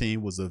thought this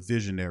team was a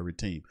visionary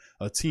team,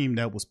 a team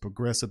that was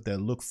progressive,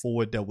 that looked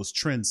forward, that was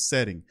trend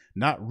setting,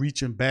 not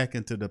reaching back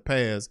into the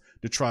past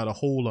to try to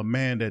hold a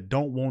man that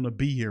don't want to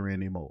be here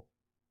anymore.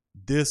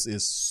 This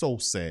is so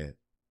sad.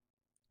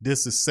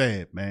 This is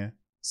sad, man.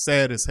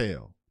 Sad as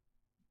hell.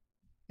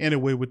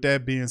 Anyway, with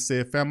that being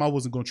said, fam, I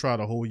wasn't going to try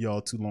to hold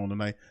y'all too long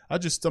tonight.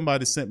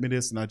 Somebody sent me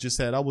this and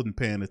I wasn't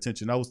paying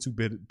attention. I was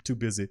too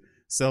busy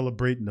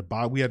celebrating the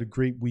box. We had a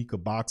great week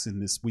of boxing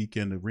this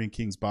weekend, the Ring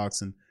Kings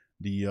boxing.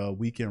 The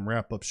weekend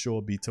wrap-up show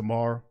will be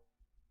tomorrow.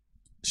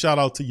 Shout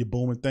out to you,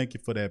 Boomin. Thank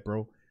you for that,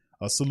 bro.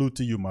 Salute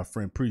to you, my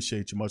friend.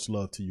 Appreciate you. Much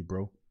love to you,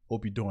 bro.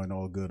 Hope you're doing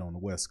all good on the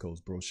West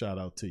Coast, bro. Shout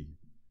out to you.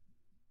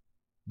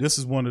 This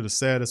is one of the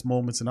saddest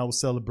moments, and I was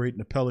celebrating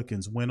the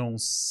Pelicans win on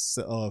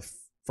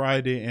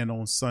Friday and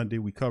on Sunday.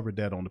 We covered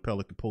that on the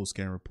Pelican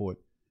Post-Game Report.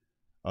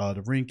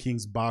 The Ring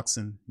Kings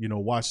boxing,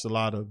 watched a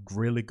lot of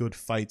really good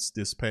fights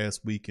this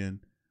past weekend.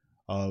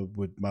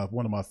 With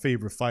one of my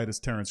favorite fighters,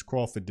 Terrence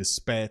Crawford,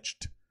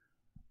 dispatched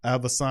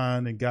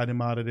Avacyn and got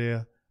him out of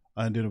there.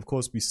 And then, of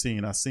course, I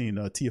seen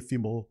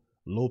Teofimo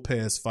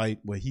Lopez fight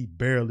where he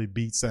barely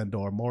beat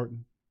Sandor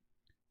Martin.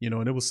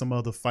 And there was some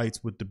other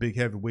fights with the big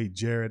heavyweight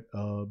Jared,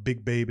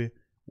 Big Baby,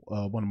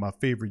 one of my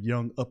favorite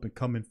young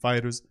up-and-coming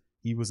fighters.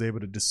 He was able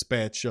to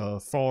dispatch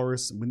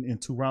Forrest in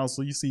 2 rounds.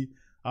 So you see,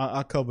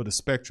 I cover the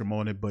spectrum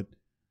on it, but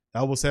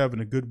I was having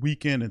a good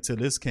weekend until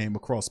this came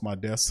across my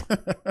desk.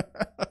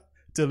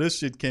 Till this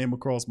shit came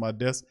across my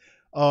desk.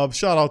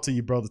 Shout out to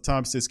you, brother.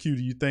 Tom says, Q,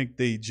 do you think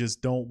they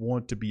just don't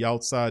want to be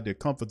outside their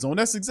comfort zone?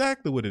 That's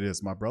exactly what it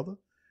is, my brother.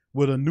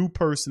 With a new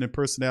person and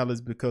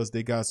personalities because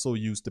they got so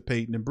used to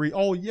Payton and Bree.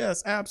 Oh,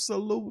 yes,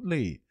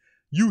 absolutely.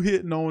 You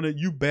hitting on it.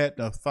 You bet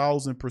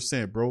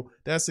 1,000%, bro.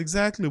 That's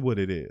exactly what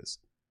it is.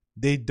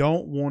 They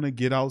don't want to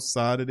get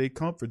outside of their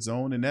comfort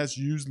zone, and that's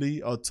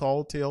usually a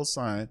tall tale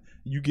sign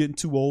you getting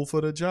too old for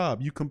the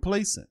job. You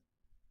complacent.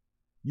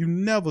 You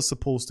never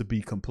supposed to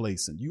be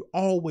complacent. You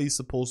always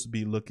supposed to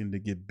be looking to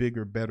get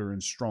bigger, better,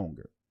 and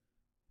stronger.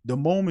 The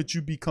moment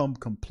you become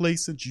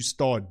complacent, you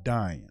start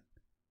dying.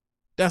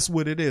 That's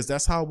what it is.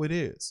 That's how it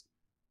is.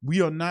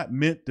 We are not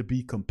meant to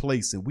be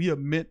complacent. We are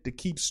meant to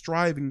keep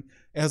striving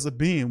as a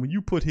being. When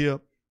you put here,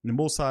 the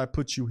Most High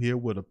put you here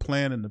with a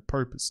plan and a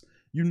purpose.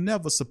 You're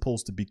never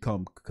supposed to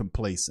become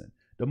complacent.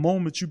 The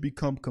moment you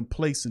become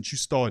complacent, you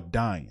start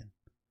dying.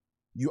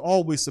 You're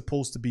always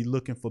supposed to be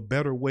looking for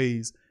better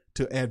ways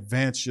to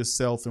advance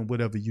yourself in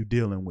whatever you're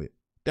dealing with.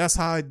 That's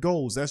how it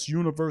goes. That's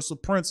universal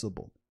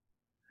principle.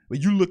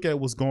 But you look at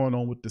what's going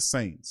on with the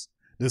Saints.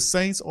 The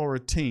Saints are a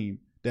team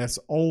that's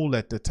old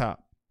at the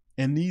top.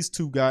 And these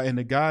two guys and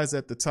the guys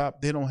at the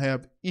top, they don't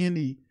have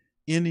any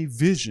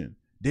vision.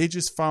 They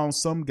just found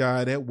some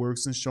guy that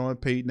works in Sean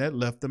Payton that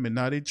left them, and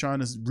now they're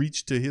trying to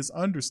reach to his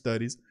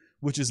understudies,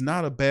 which is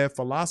not a bad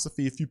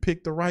philosophy if you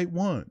pick the right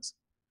ones.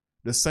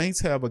 The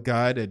Saints have a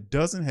guy that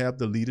doesn't have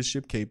the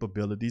leadership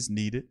capabilities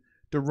needed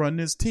to run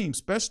this team,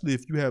 especially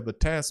if you have a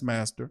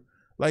taskmaster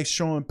like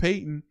Sean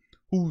Payton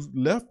who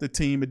left the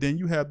team, and then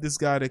you have this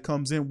guy that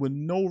comes in with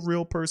no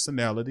real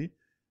personality,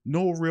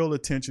 no real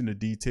attention to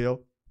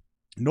detail.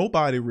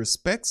 Nobody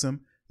respects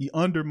him. He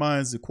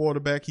undermines the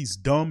quarterback. He's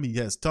dumb. He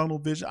has tunnel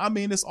vision. I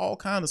mean, it's all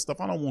kind of stuff.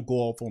 I don't want to go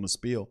off on a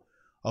spiel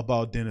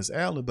about Dennis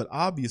Allen, but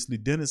obviously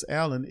Dennis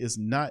Allen is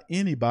not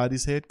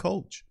anybody's head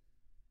coach.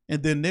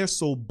 And then they're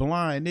so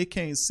blind, they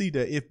can't see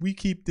that if we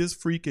keep this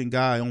freaking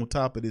guy on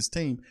top of this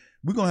team,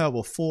 we're going to have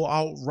a full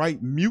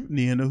outright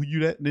mutiny in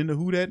the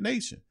Who Dat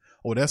Nation.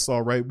 Oh, that's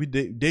all right.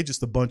 They're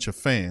just a bunch of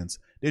fans.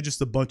 They're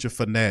just a bunch of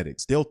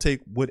fanatics. They'll take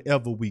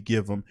whatever we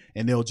give them,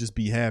 and they'll just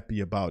be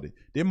happy about it.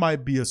 There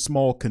might be a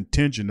small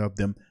contingent of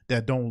them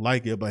that don't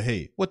like it, but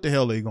hey, what the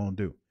hell are they going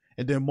to do?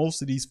 And then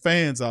most of these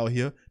fans out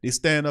here, they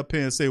stand up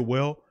here and say,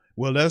 well,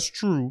 that's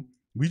true.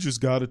 We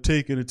just got to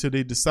take it until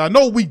they decide.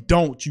 No, we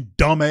don't, you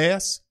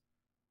dumbass.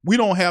 We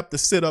don't have to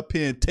sit up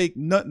here and take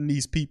nothing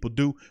these people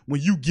do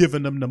when you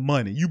giving them the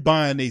money. You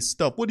buying their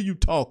stuff. What are you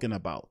talking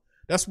about?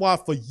 That's why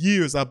for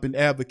years I've been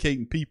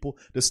advocating people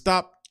to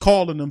stop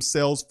calling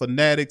themselves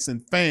fanatics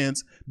and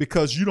fans,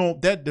 because you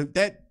don't,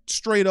 that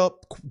straight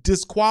up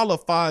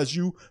disqualifies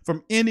you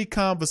from any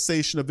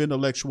conversation of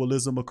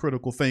intellectualism or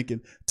critical thinking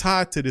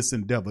tied to this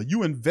endeavor.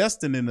 You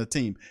investing in a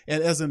team,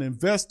 and as an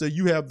investor,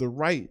 you have the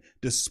right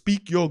to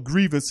speak your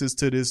grievances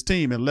to this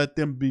team and let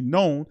them be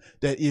known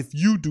that if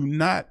you do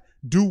not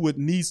do what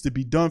needs to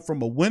be done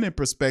from a winning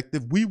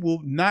perspective, we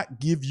will not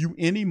give you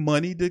any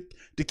money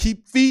to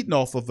keep feeding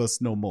off of us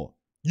no more.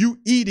 You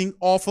eating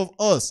off of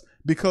us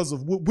because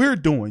of what we're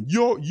doing.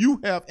 You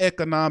have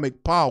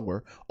economic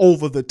power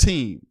over the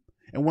team.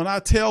 And when I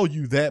tell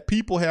you that,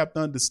 people have to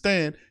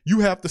understand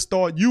you have to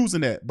start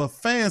using that. But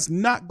fans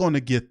not going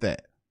to get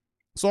that.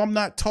 So I'm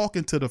not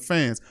talking to the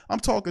fans. I'm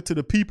talking to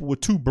the people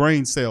with two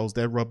brain cells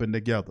that rubbing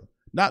together.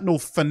 Not no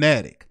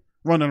fanatic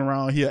running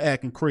around here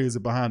acting crazy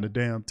behind the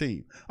damn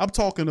team. I'm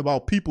talking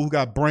about people who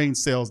got brain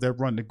cells that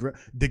run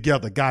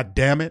together. God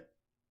damn it.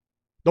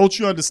 Don't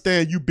you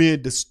understand you being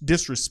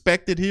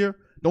disrespected here?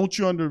 Don't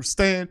you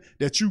understand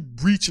that you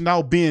reaching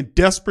out being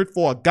desperate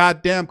for a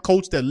goddamn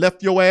coach that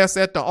left your ass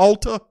at the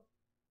altar,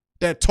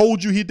 that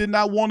told you he did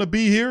not want to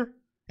be here?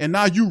 And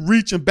now you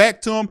reaching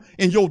back to him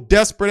in your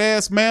desperate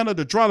ass manner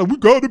to try to, we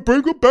got to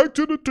bring him back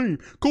to the team.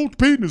 Coach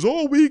Payton is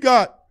all we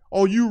got.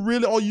 Are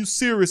you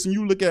serious? And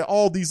you look at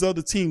all these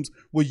other teams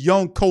with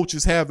young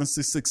coaches having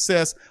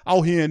success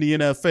out here in the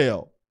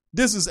NFL.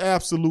 This is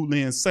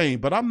absolutely insane,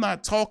 but I'm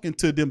not talking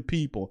to them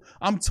people.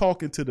 I'm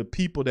talking to the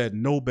people that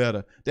know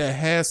better, that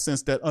has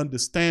sense, that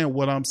understand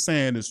what I'm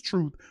saying is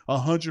truth,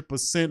 100%,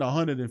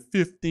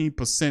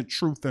 115%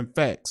 truth and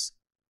facts.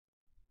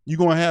 You're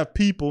going to have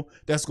people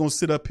that's going to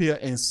sit up here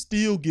and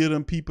still give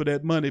them people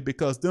that money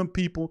because them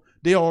people,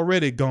 they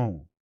already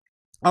gone.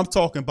 I'm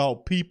talking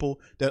about people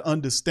that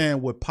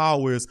understand what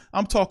power is.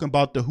 I'm talking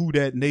about the Who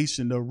Dat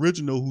Nation, the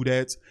original Who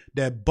Dats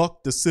that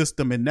bucked the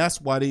system, and that's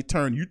why they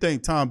turned. You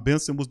think Tom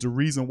Benson was the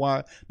reason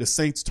why the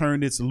Saints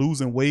turned its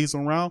losing ways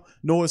around?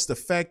 No, it's the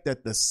fact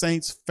that the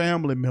Saints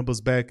family members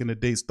back in the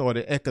day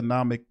started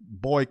economic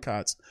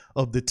boycotts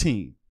of the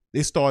team.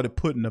 They started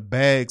putting the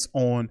bags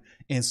on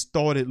and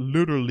started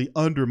literally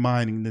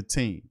undermining the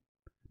team.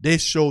 They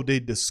showed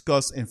they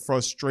disgust and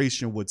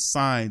frustration with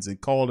signs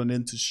and calling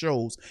into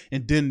shows,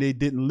 and then they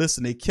didn't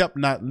listen. They kept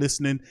not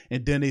listening,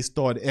 and then they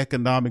started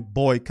economic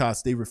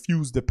boycotts. They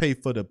refused to pay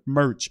for the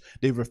merch.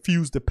 They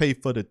refused to pay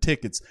for the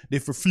tickets. They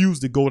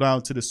refused to go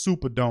down to the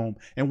Superdome.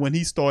 And when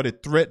he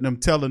started threatening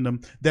them, telling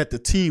them that the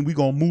team, we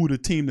going to move the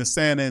team to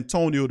San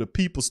Antonio, the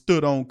people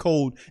stood on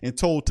code and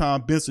told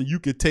Tom Benson,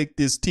 you could take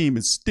this team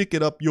and stick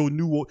it up your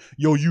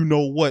you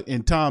know what.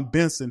 And Tom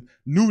Benson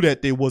knew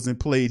that they wasn't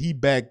played. He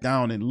backed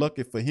down, and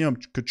lucky for him,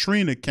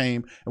 Katrina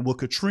came, and when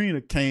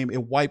Katrina came,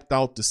 it wiped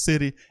out the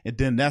city. And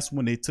then that's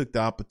when they took the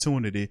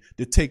opportunity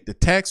to take the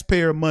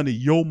taxpayer money,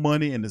 your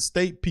money, and the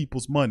state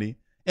people's money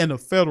and the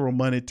federal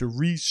money to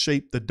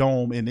reshape the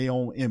dome in their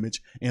own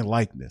image and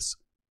likeness.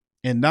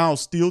 And now,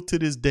 still to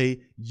this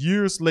day,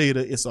 years later,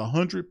 it's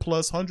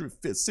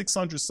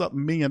 $600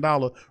 something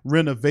million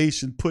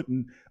renovation,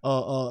 putting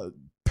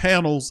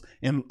panels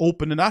and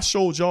opening. I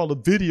showed y'all a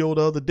video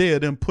the other day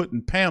of them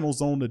putting panels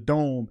on the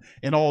dome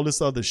and all this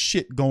other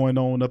shit going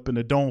on up in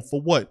the dome. For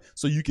what?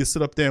 So you can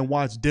sit up there and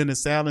watch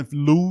Dennis Allen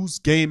lose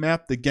game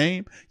after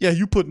game? Yeah,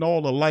 you putting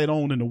all the light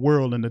on in the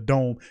world in the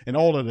dome and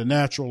all of the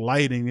natural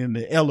lighting in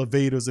the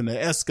elevators and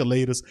the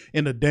escalators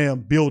in the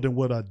damn building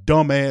with a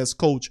dumbass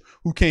coach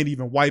who can't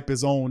even wipe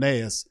his own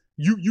ass.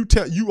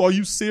 Are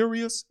you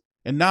serious?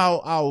 And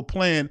now our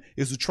plan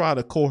is to try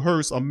to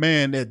coerce a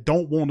man that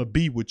don't want to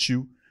be with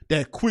you,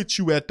 that quit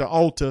you at the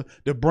altar,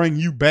 to bring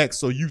you back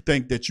so you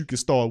think that you can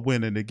start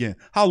winning again.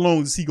 How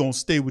long is he going to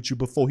stay with you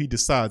before he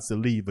decides to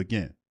leave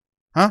again?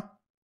 Huh?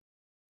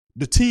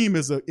 The team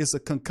is a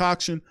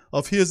concoction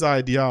of his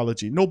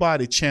ideology.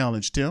 Nobody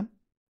challenged him.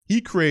 He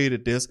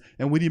created this,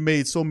 and when he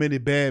made so many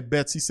bad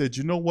bets, he said,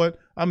 you know what?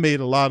 I made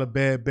a lot of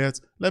bad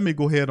bets. Let me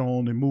go ahead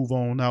on and move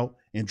on out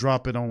and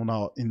drop it on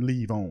out and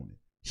leave on it.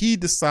 He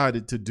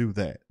decided to do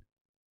that.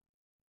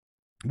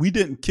 We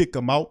didn't kick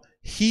him out.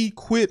 He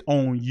quit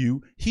on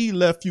you. He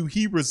left you.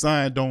 He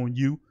resigned on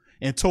you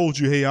and told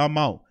you, hey, I'm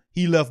out.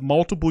 He left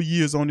multiple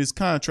years on his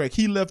contract.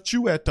 He left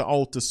you at the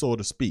altar, so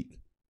to speak.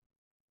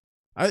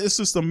 It's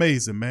just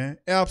amazing, man.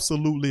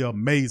 Absolutely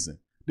amazing.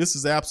 This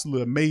is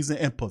absolutely amazing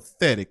and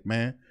pathetic,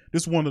 man.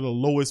 This is one of the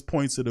lowest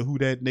points of the Who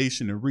Dat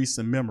Nation in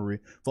recent memory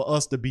for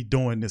us to be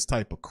doing this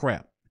type of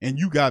crap. And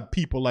you got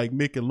people like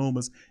Mickey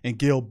Loomis and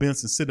Gail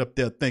Benson sit up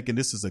there thinking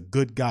this is a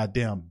good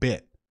goddamn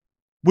bet.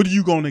 What are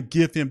you going to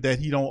give him that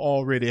he don't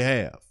already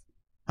have?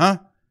 Huh?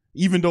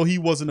 Even though he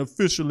wasn't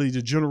officially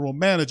the general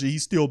manager, he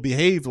still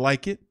behaved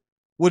like it.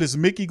 What, is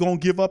Mickey going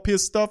to give up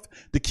his stuff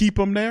to keep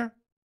him there?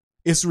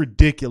 It's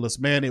ridiculous,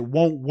 man. It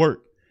won't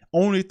work.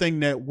 Only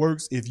thing that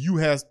works if you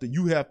have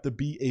to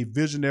be a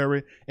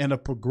visionary and a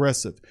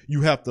progressive.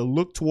 You have to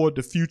look toward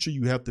the future.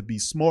 You have to be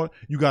smart.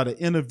 You got to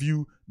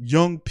interview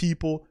young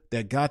people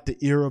that got the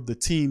ear of the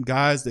team,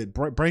 guys that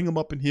bring them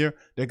up in here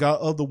that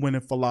got other winning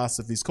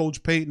philosophies.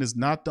 Coach Payton is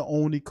not the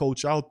only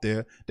coach out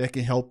there that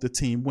can help the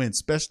team win,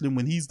 especially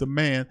when he's the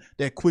man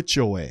that quit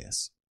your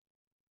ass.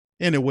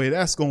 Anyway,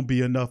 that's going to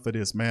be enough of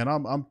this, man.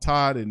 I'm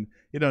tired, and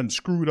it done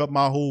screwed up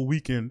my whole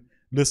weekend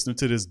listening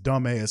to this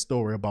dumbass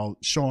story about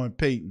Sean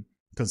Payton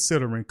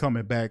considering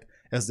coming back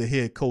as the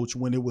head coach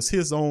when it was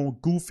his own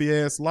goofy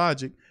ass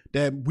logic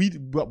that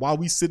while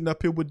we sitting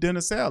up here with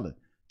Dennis Allen.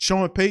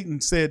 Sean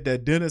Payton said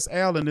that Dennis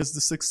Allen is the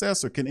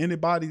successor. Can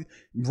anybody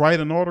write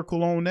an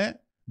article on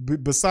that?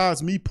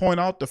 Besides me point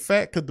out the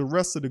fact, could the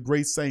rest of the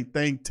Great Saint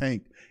think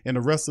tank and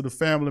the rest of the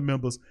family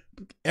members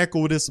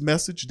echo this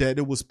message that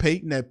it was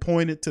Payton that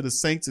pointed to the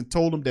Saints and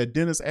told them that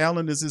Dennis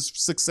Allen is his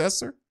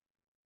successor?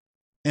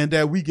 And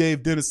that we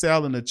gave Dennis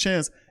Allen a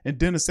chance, and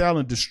Dennis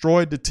Allen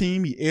destroyed the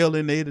team. He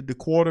alienated the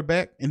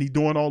quarterback, and he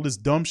doing all this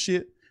dumb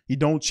shit. He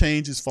don't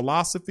change his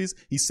philosophies.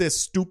 He says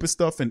stupid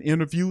stuff in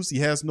interviews. He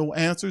has no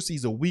answers.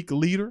 He's a weak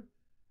leader,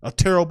 a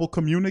terrible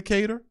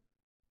communicator.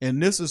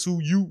 And this is who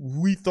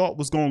we thought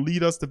was going to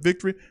lead us to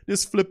victory.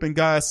 This flipping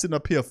guy is sitting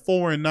up here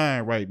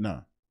 4-9 right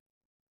now.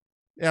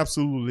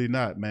 Absolutely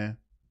not, man.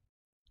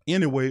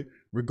 Anyway,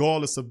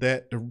 regardless of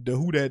that, the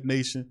Who Dat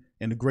Nation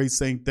and the Great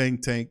Saint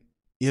think tank,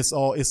 it's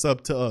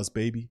up to us,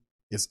 baby.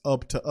 It's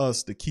up to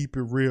us to keep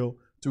it real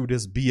through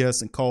this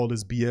BS and call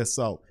this BS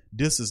out.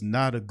 This is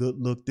not a good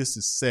look. This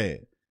is sad.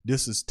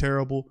 This is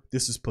terrible.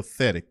 This is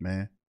pathetic,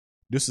 man.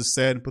 This is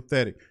sad and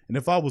pathetic. And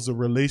if I was a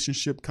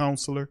relationship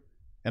counselor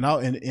and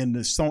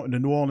the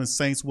New Orleans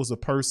Saints was a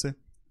person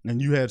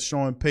and you had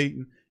Sean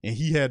Payton and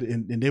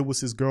and it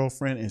was his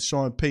girlfriend and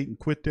Sean Payton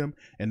quit them,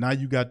 and now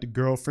you got the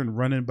girlfriend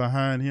running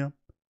behind him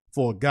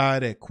for a guy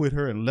that quit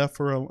her and left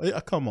her alone.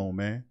 Come on,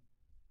 man.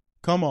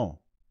 Come on.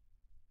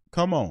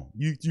 Come on.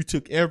 You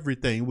took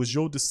everything. It was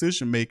your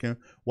decision making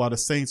while the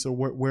Saints are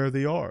where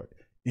they are,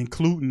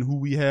 including who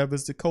we have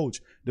as the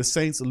coach. The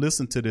Saints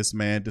listened to this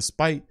man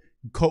despite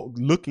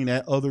looking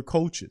at other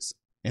coaches.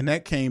 And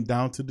that came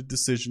down to the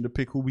decision to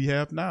pick who we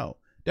have now.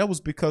 That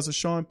was because of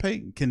Sean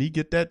Payton. Can he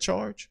get that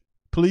charge?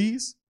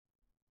 Please?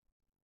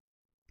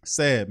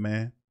 Sad,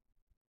 man.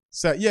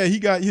 Sad. Yeah, he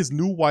got his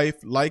new wife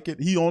like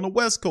it. He on the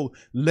West Coast.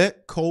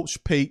 Let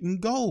Coach Payton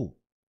go.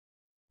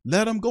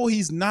 Let him go.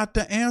 He's not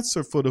the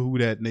answer for the Who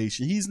Dat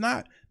Nation. He's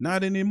not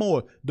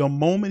anymore. The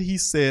moment he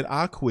said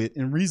I quit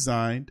and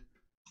resigned,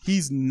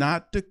 he's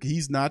not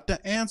the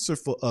answer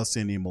for us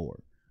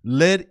anymore.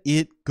 Let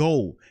it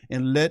go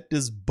and let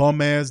this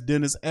bum ass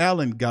Dennis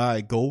Allen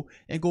guy go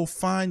and go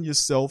find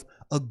yourself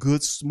a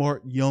good,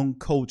 smart, young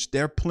coach.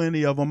 There are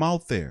plenty of them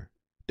out there.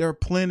 There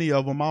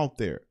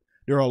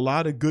are a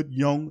lot of good,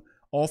 young,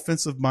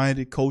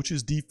 offensive-minded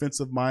coaches,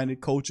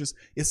 defensive-minded coaches.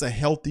 It's a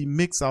healthy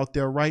mix out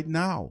there right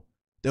now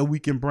that we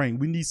can bring.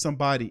 We need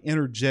somebody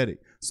energetic,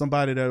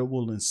 somebody that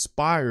will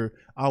inspire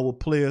our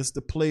players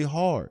to play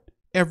hard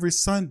every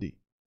Sunday.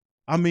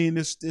 I mean,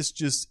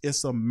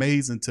 it's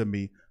amazing to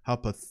me how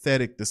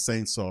pathetic the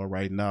Saints are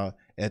right now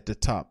at the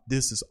top.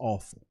 This is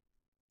awful.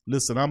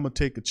 Listen, I'm going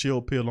to take a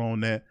chill pill on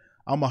that.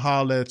 I'm going to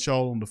holler at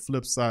y'all on the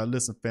flip side.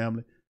 Listen,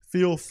 family,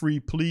 feel free.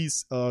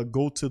 Please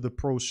go to the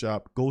Pro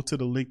Shop. Go to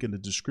the link in the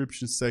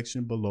description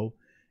section below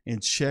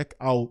and check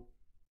out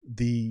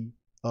the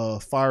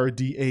Fire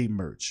DA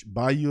merch.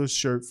 Buy you a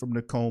shirt from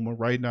Nakoma.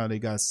 Right now they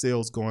got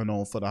sales going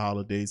on for the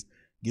holidays.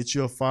 Get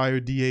your Fire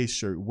DA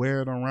shirt.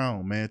 Wear it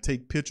around, man.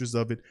 Take pictures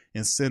of it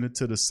and send it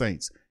to the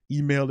Saints.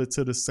 Email it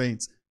to the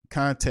Saints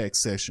contact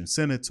section.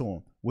 Send it to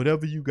them.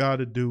 Whatever you got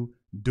to do,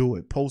 do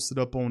it. Post it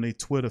up on their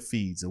Twitter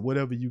feeds or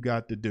whatever you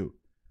got to do.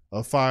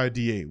 Fire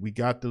DA. We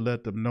got to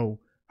let them know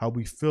how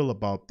we feel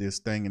about this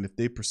thing, and if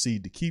they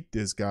proceed to keep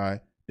this guy,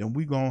 then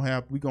we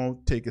gonna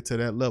take it to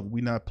that level.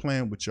 We're not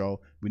playing with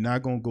y'all. We're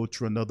not gonna go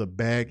through another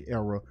bag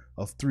era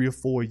of 3 or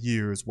 4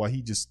 years while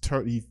he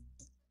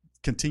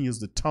continues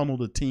to tunnel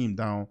the team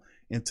down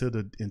into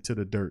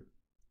the dirt.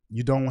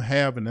 You don't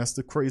have, and that's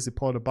the crazy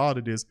part about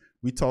it is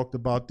we talked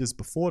about this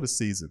before the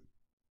season.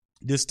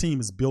 This team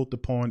is built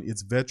upon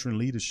its veteran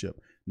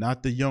leadership,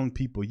 not the young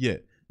people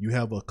yet. You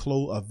have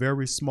a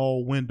very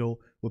small window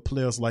with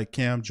players like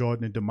Cam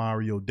Jordan and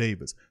Demario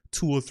Davis.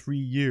 2 or 3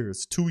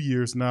 years, 2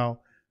 years now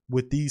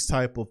with these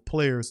type of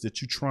players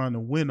that you're trying to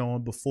win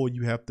on before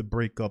you have to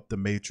break up the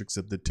matrix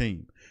of the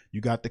team.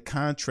 You got the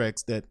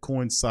contracts that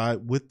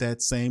coincide with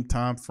that same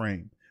time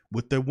frame,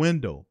 with the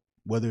window,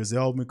 whether it's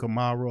Alvin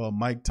Kamara or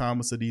Mike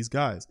Thomas or these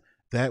guys.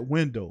 That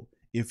window,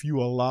 if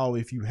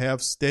you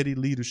have steady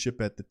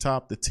leadership at the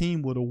top, the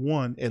team would have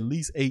won at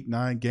least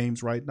 8-9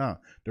 games right now.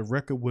 The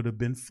record would have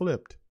been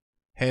flipped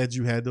had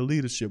you had the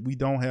leadership. We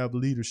don't have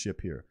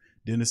leadership here.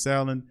 Dennis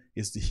Allen,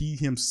 he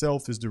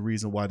himself is the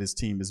reason why this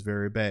team is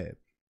very bad.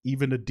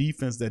 Even the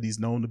defense that he's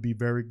known to be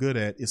very good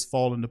at is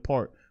falling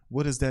apart.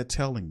 What is that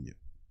telling you?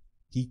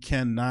 He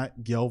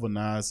cannot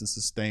galvanize and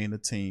sustain a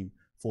team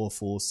for a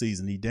full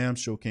season. He damn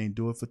sure can't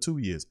do it for 2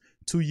 years.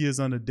 2 years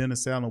under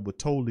Dennis Allen would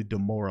totally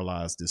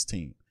demoralize this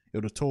team.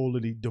 It would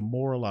totally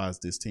demoralize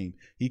this team.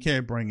 He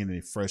can't bring in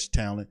any fresh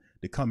talent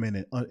to come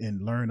in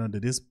and learn under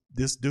this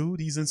dude.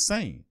 He's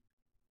insane.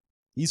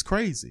 He's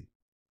crazy.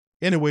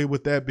 Anyway,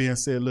 with that being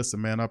said, listen,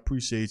 man, I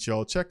appreciate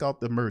y'all. Check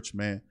out the merch,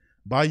 man.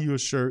 Buy you a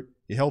shirt.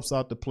 It helps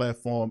out the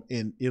platform,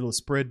 and it'll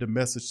spread the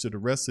message to the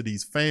rest of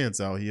these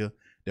fans out here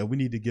that we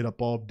need to get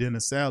up off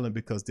Dennis Allen,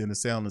 because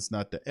Dennis Allen is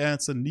not the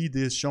answer. Neither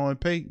is Sean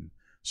Payton.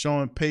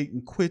 Sean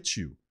Payton quit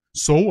you.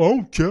 So I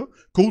don't care.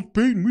 Coach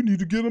Payton, we need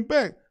to get him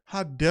back.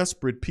 How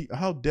desperate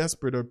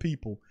are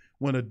people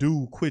when a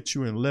dude quit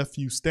you and left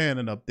you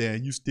standing up there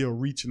and you still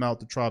reaching out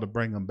to try to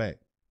bring him back?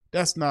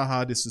 That's not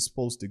how this is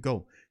supposed to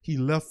go. He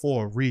left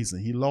for a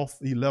reason. He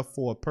left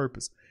for a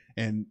purpose.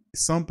 And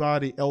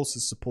somebody else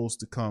is supposed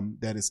to come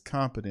that is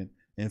competent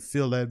and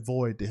fill that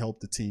void to help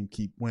the team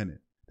keep winning.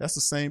 That's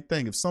the same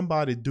thing. If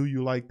somebody do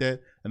you like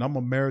that, and I'm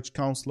a marriage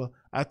counselor,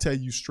 I tell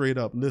you straight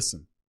up,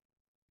 listen,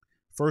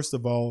 first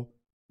of all,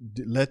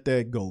 let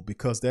that go,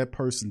 because that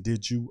person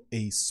did you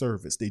a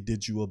service. They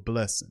did you a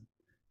blessing.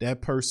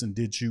 That person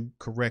did you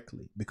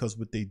correctly, because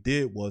what they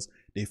did was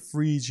they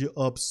freed you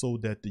up so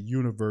that the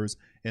universe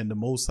and the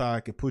Most High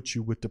could put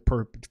you with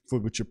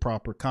your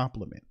proper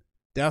compliment.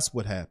 That's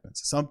what happens.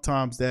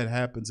 Sometimes that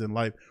happens in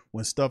life.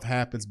 When stuff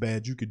happens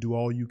bad, you could do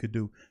all you could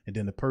do, and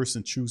then the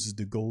person chooses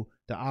to go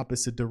the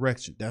opposite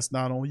direction. That's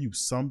not on you.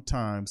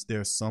 Sometimes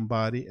there's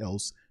somebody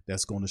else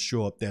that's going to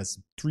show up that's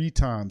 3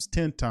 times,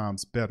 10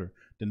 times better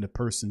than the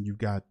person you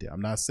got there.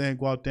 I'm not saying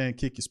go out there and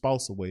kick your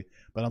spouse away,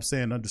 but I'm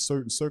saying under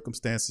certain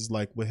circumstances,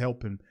 like what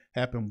happened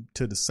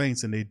to the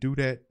Saints, and they do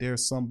that,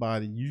 there's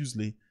somebody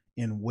usually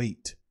in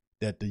wait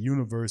that the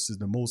universe is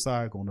the Most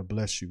High going to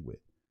bless you with.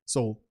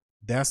 So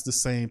that's the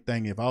same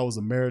thing. If I was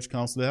a marriage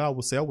counselor, I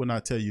would say, I would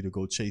not tell you to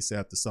go chase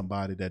after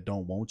somebody that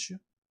don't want you.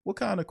 What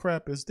kind of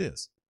crap is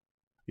this?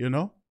 You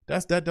know,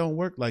 that don't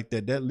work like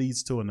that. That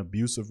leads to an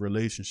abusive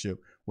relationship.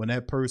 When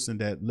that person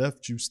that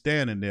left you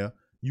standing there,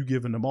 you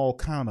giving them all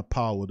kind of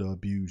power to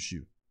abuse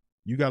you.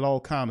 You got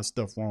all kind of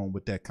stuff wrong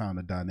with that kind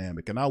of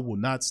dynamic. And I will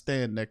not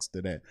stand next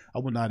to that. I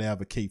will not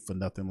advocate for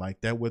nothing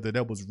like that, whether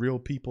that was real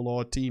people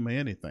or a team or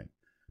anything.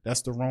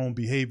 That's the wrong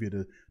behavior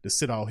to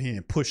sit out here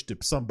and push to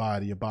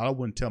somebody about. I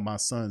wouldn't tell my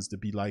sons to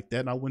be like that,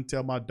 and I wouldn't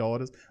tell my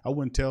daughters. I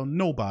wouldn't tell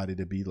nobody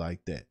to be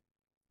like that.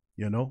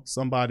 You know,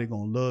 somebody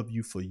gonna love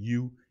you for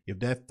you. If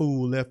that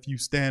fool left you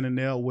standing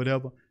there or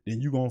whatever,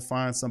 then you gonna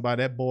find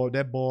somebody, that boy,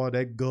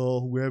 that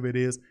girl, whoever it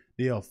is,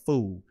 they're a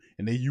fool.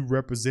 And then you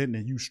representing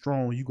and you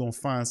strong, you gonna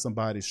find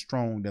somebody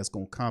strong that's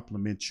gonna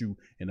compliment you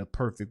in a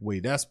perfect way.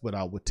 That's what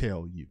I would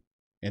tell you.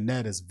 And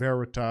that is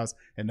veritas,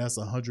 and that's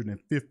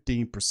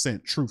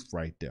 115% truth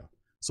right there.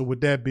 So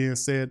with that being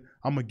said,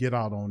 I'm going to get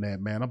out on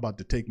that, man. I'm about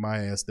to take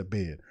my ass to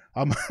bed.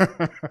 I'm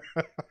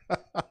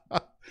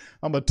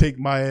going to take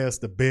my ass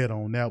to bed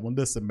on that one.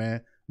 Listen,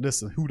 man.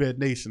 Listen, Who Dat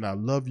Nation, I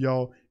love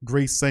y'all.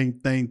 Great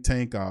Saint Think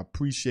Tank. I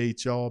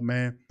appreciate y'all,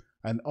 man.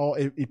 And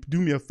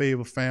do me a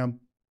favor, fam.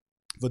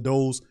 For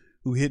those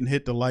who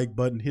hit the like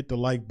button, hit the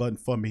like button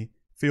for me.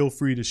 Feel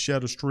free to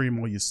share the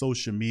stream on your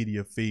social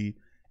media feed.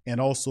 And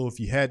also, if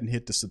you hadn't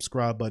hit the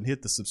subscribe button,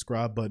 hit the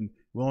subscribe button.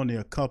 We're only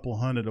a couple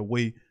hundred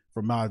away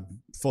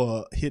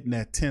for hitting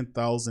that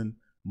 10,000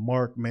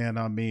 mark, man.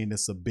 I mean,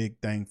 it's a big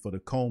thing for the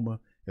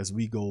coma as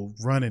we go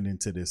running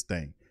into this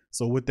thing.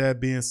 So with that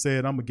being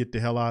said, I'm going to get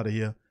the hell out of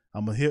here.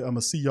 I'm going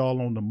to see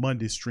y'all on the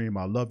Monday stream.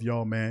 I love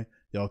y'all, man.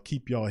 Y'all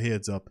keep y'all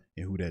heads up,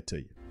 and who that to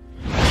you.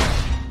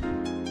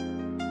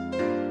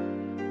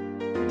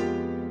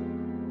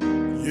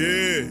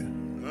 Yeah.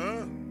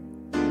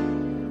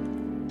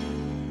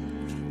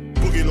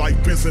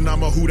 Like Benson,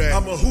 I'm a who that.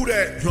 I'm a who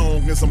that.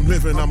 Long as I'm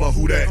living, I'm a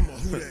who that.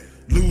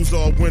 Lose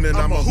or winning,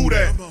 I'm a who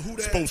that.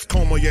 Sports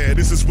coma, yeah,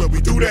 this is where we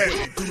do that.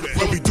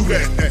 Where we do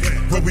that.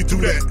 Where we do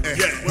that.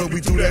 Where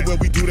we do that. Where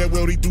we do that.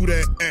 Where we do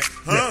that.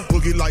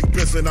 Boogie like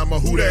Benson, I'm a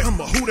who that. I'm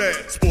a who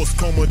that. Sports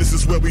coma, this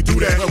is where we do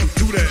that. Where we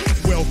do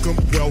that. Welcome,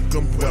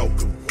 welcome,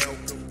 welcome.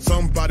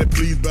 Somebody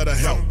please better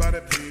help.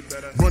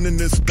 running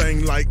this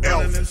thing like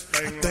Elf.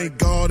 I thank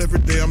God every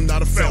day I'm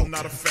not a felt.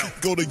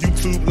 Go to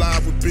YouTube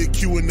Live with Big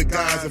Q and the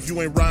guys. If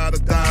you ain't ride or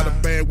die, the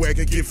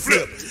bandwagon get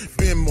flipped.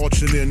 Been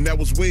marching in, that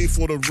was way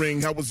for the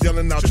ring. I was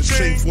yelling out your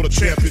shame for the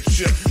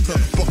championship.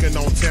 Bucking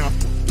on town,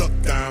 duck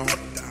down.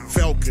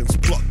 Falcons,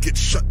 pluck, get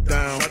shut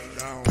down.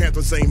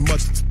 Panthers ain't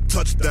much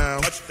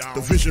touchdown.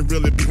 The vision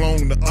really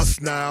belong to us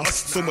now.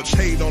 So much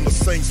hate on the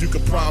Saints, you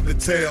could probably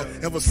tell.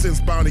 Ever since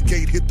Bounty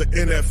Gate hit the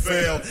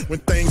NFL, when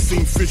things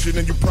seem fishy,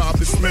 then you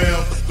probably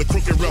smell the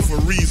crooked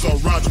referees or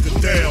Roger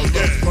Goodell.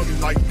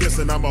 Running like this,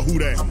 and I'm a who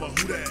that.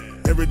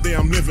 Every day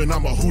I'm living,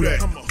 I'm a who that.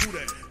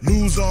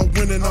 Lose or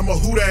winning, I'm a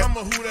who that.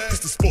 It's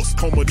the sports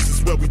coma, this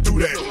is where we do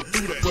that.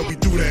 Where we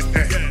do that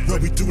at. Where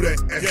we do that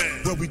at.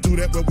 Where we do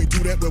that, where we do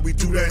that, where we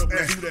do that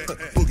at.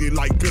 Boogie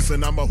like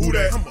Benson, I'm a who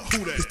that.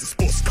 It's the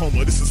sports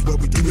coma, this is where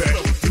we do that.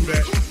 You're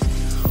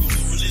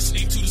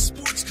listening to the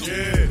Sports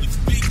Coma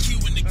with Big Q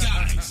and the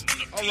guys on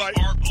the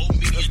PRO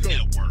Media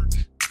Network.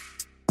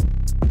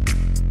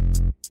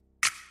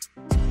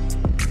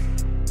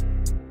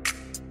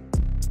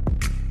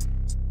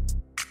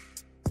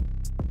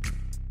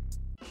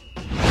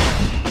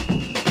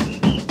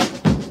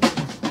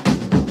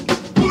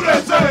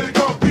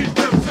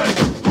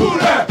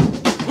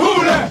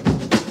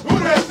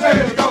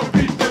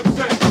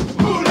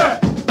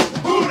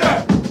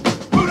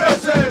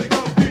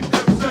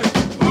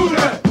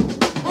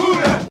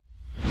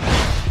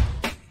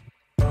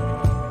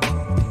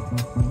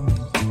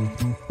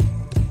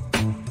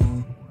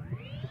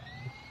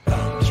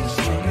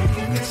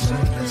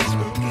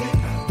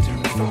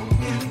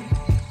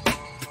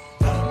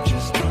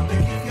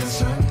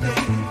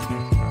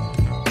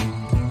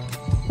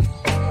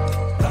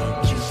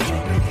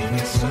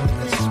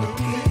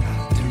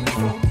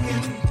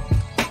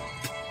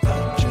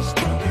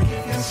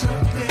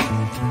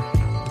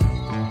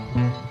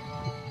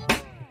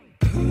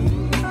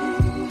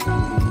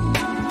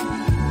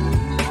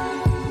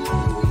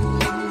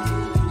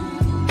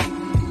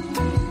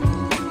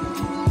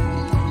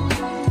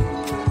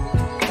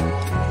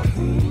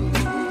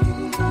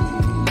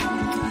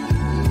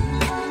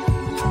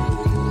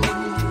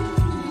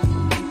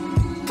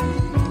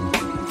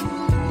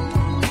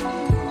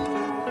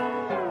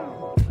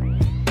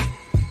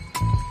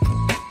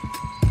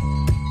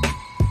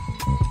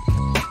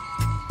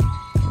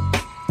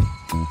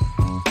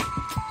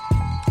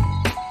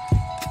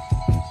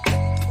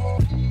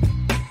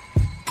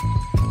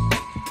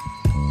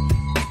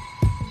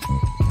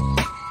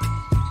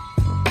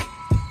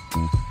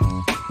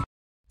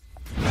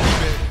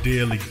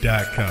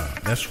 Daily.com.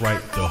 That's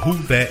right, the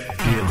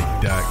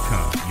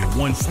WhoThatDaily.com. Your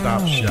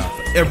one-stop shop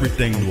for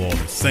everything New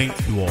Orleans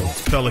Saints, New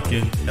Orleans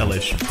Pelicans,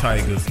 LSU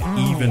Tigers,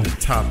 even the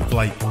top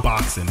flight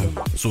boxing news.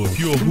 So if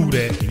you're a Who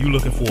That and you're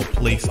looking for a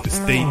place to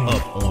stay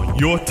up on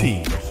your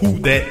team,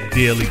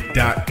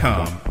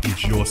 WhoThatDaily.com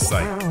is your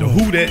site. The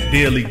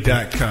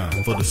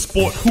WhoThatDaily.com for the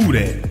sport Who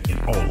That in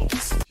all of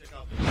us.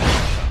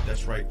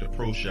 That's right, the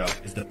Pro Shop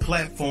is the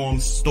platform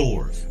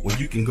store where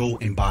you can go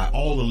and buy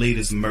all the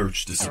latest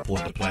merch to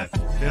support the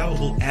platform.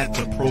 Available at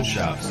the Pro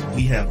Shops,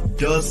 we have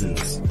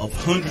dozens of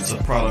hundreds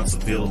of products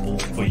available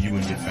for you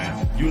and your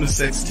family.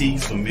 Unisex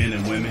tees for men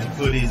and women,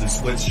 hoodies and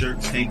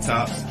sweatshirts, tank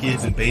tops,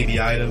 kids and baby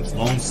items,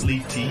 long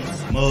sleeve tees,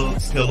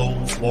 mugs,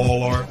 pillows,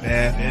 wall art,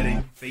 bath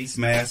bedding, face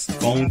masks,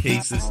 phone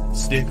cases,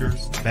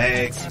 stickers,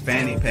 bags,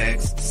 fanny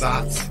packs,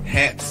 socks,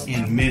 hats,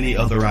 and many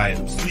other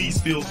items.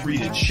 Please feel free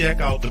to check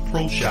out the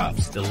Pro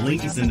Shops. The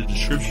link is in the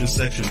description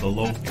section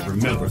below. And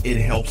remember, it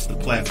helps the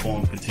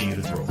platform continue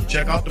to grow.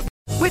 Check out the...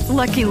 With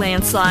Lucky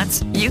Land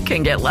Slots, you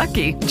can get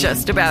lucky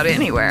just about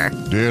anywhere.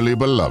 Dearly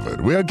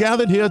beloved, we are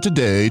gathered here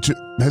today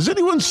to... Has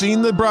anyone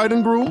seen the bride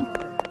and groom?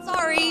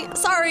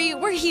 Sorry,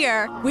 we're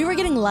here. We were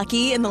getting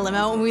lucky in the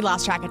limo and we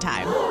lost track of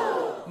time.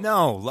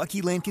 No,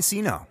 Lucky Land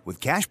Casino, with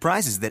cash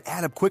prizes that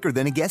add up quicker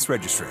than a guest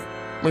registry.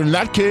 In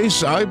that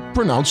case, I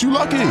pronounce you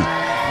lucky.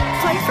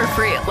 Play for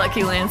free at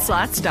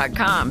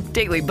LuckyLandSlots.com.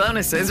 Daily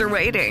bonuses are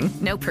waiting.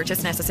 No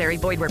purchase necessary.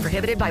 Void where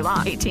prohibited by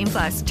law.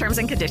 18+. Terms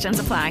and conditions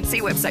apply.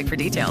 See website for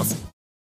details.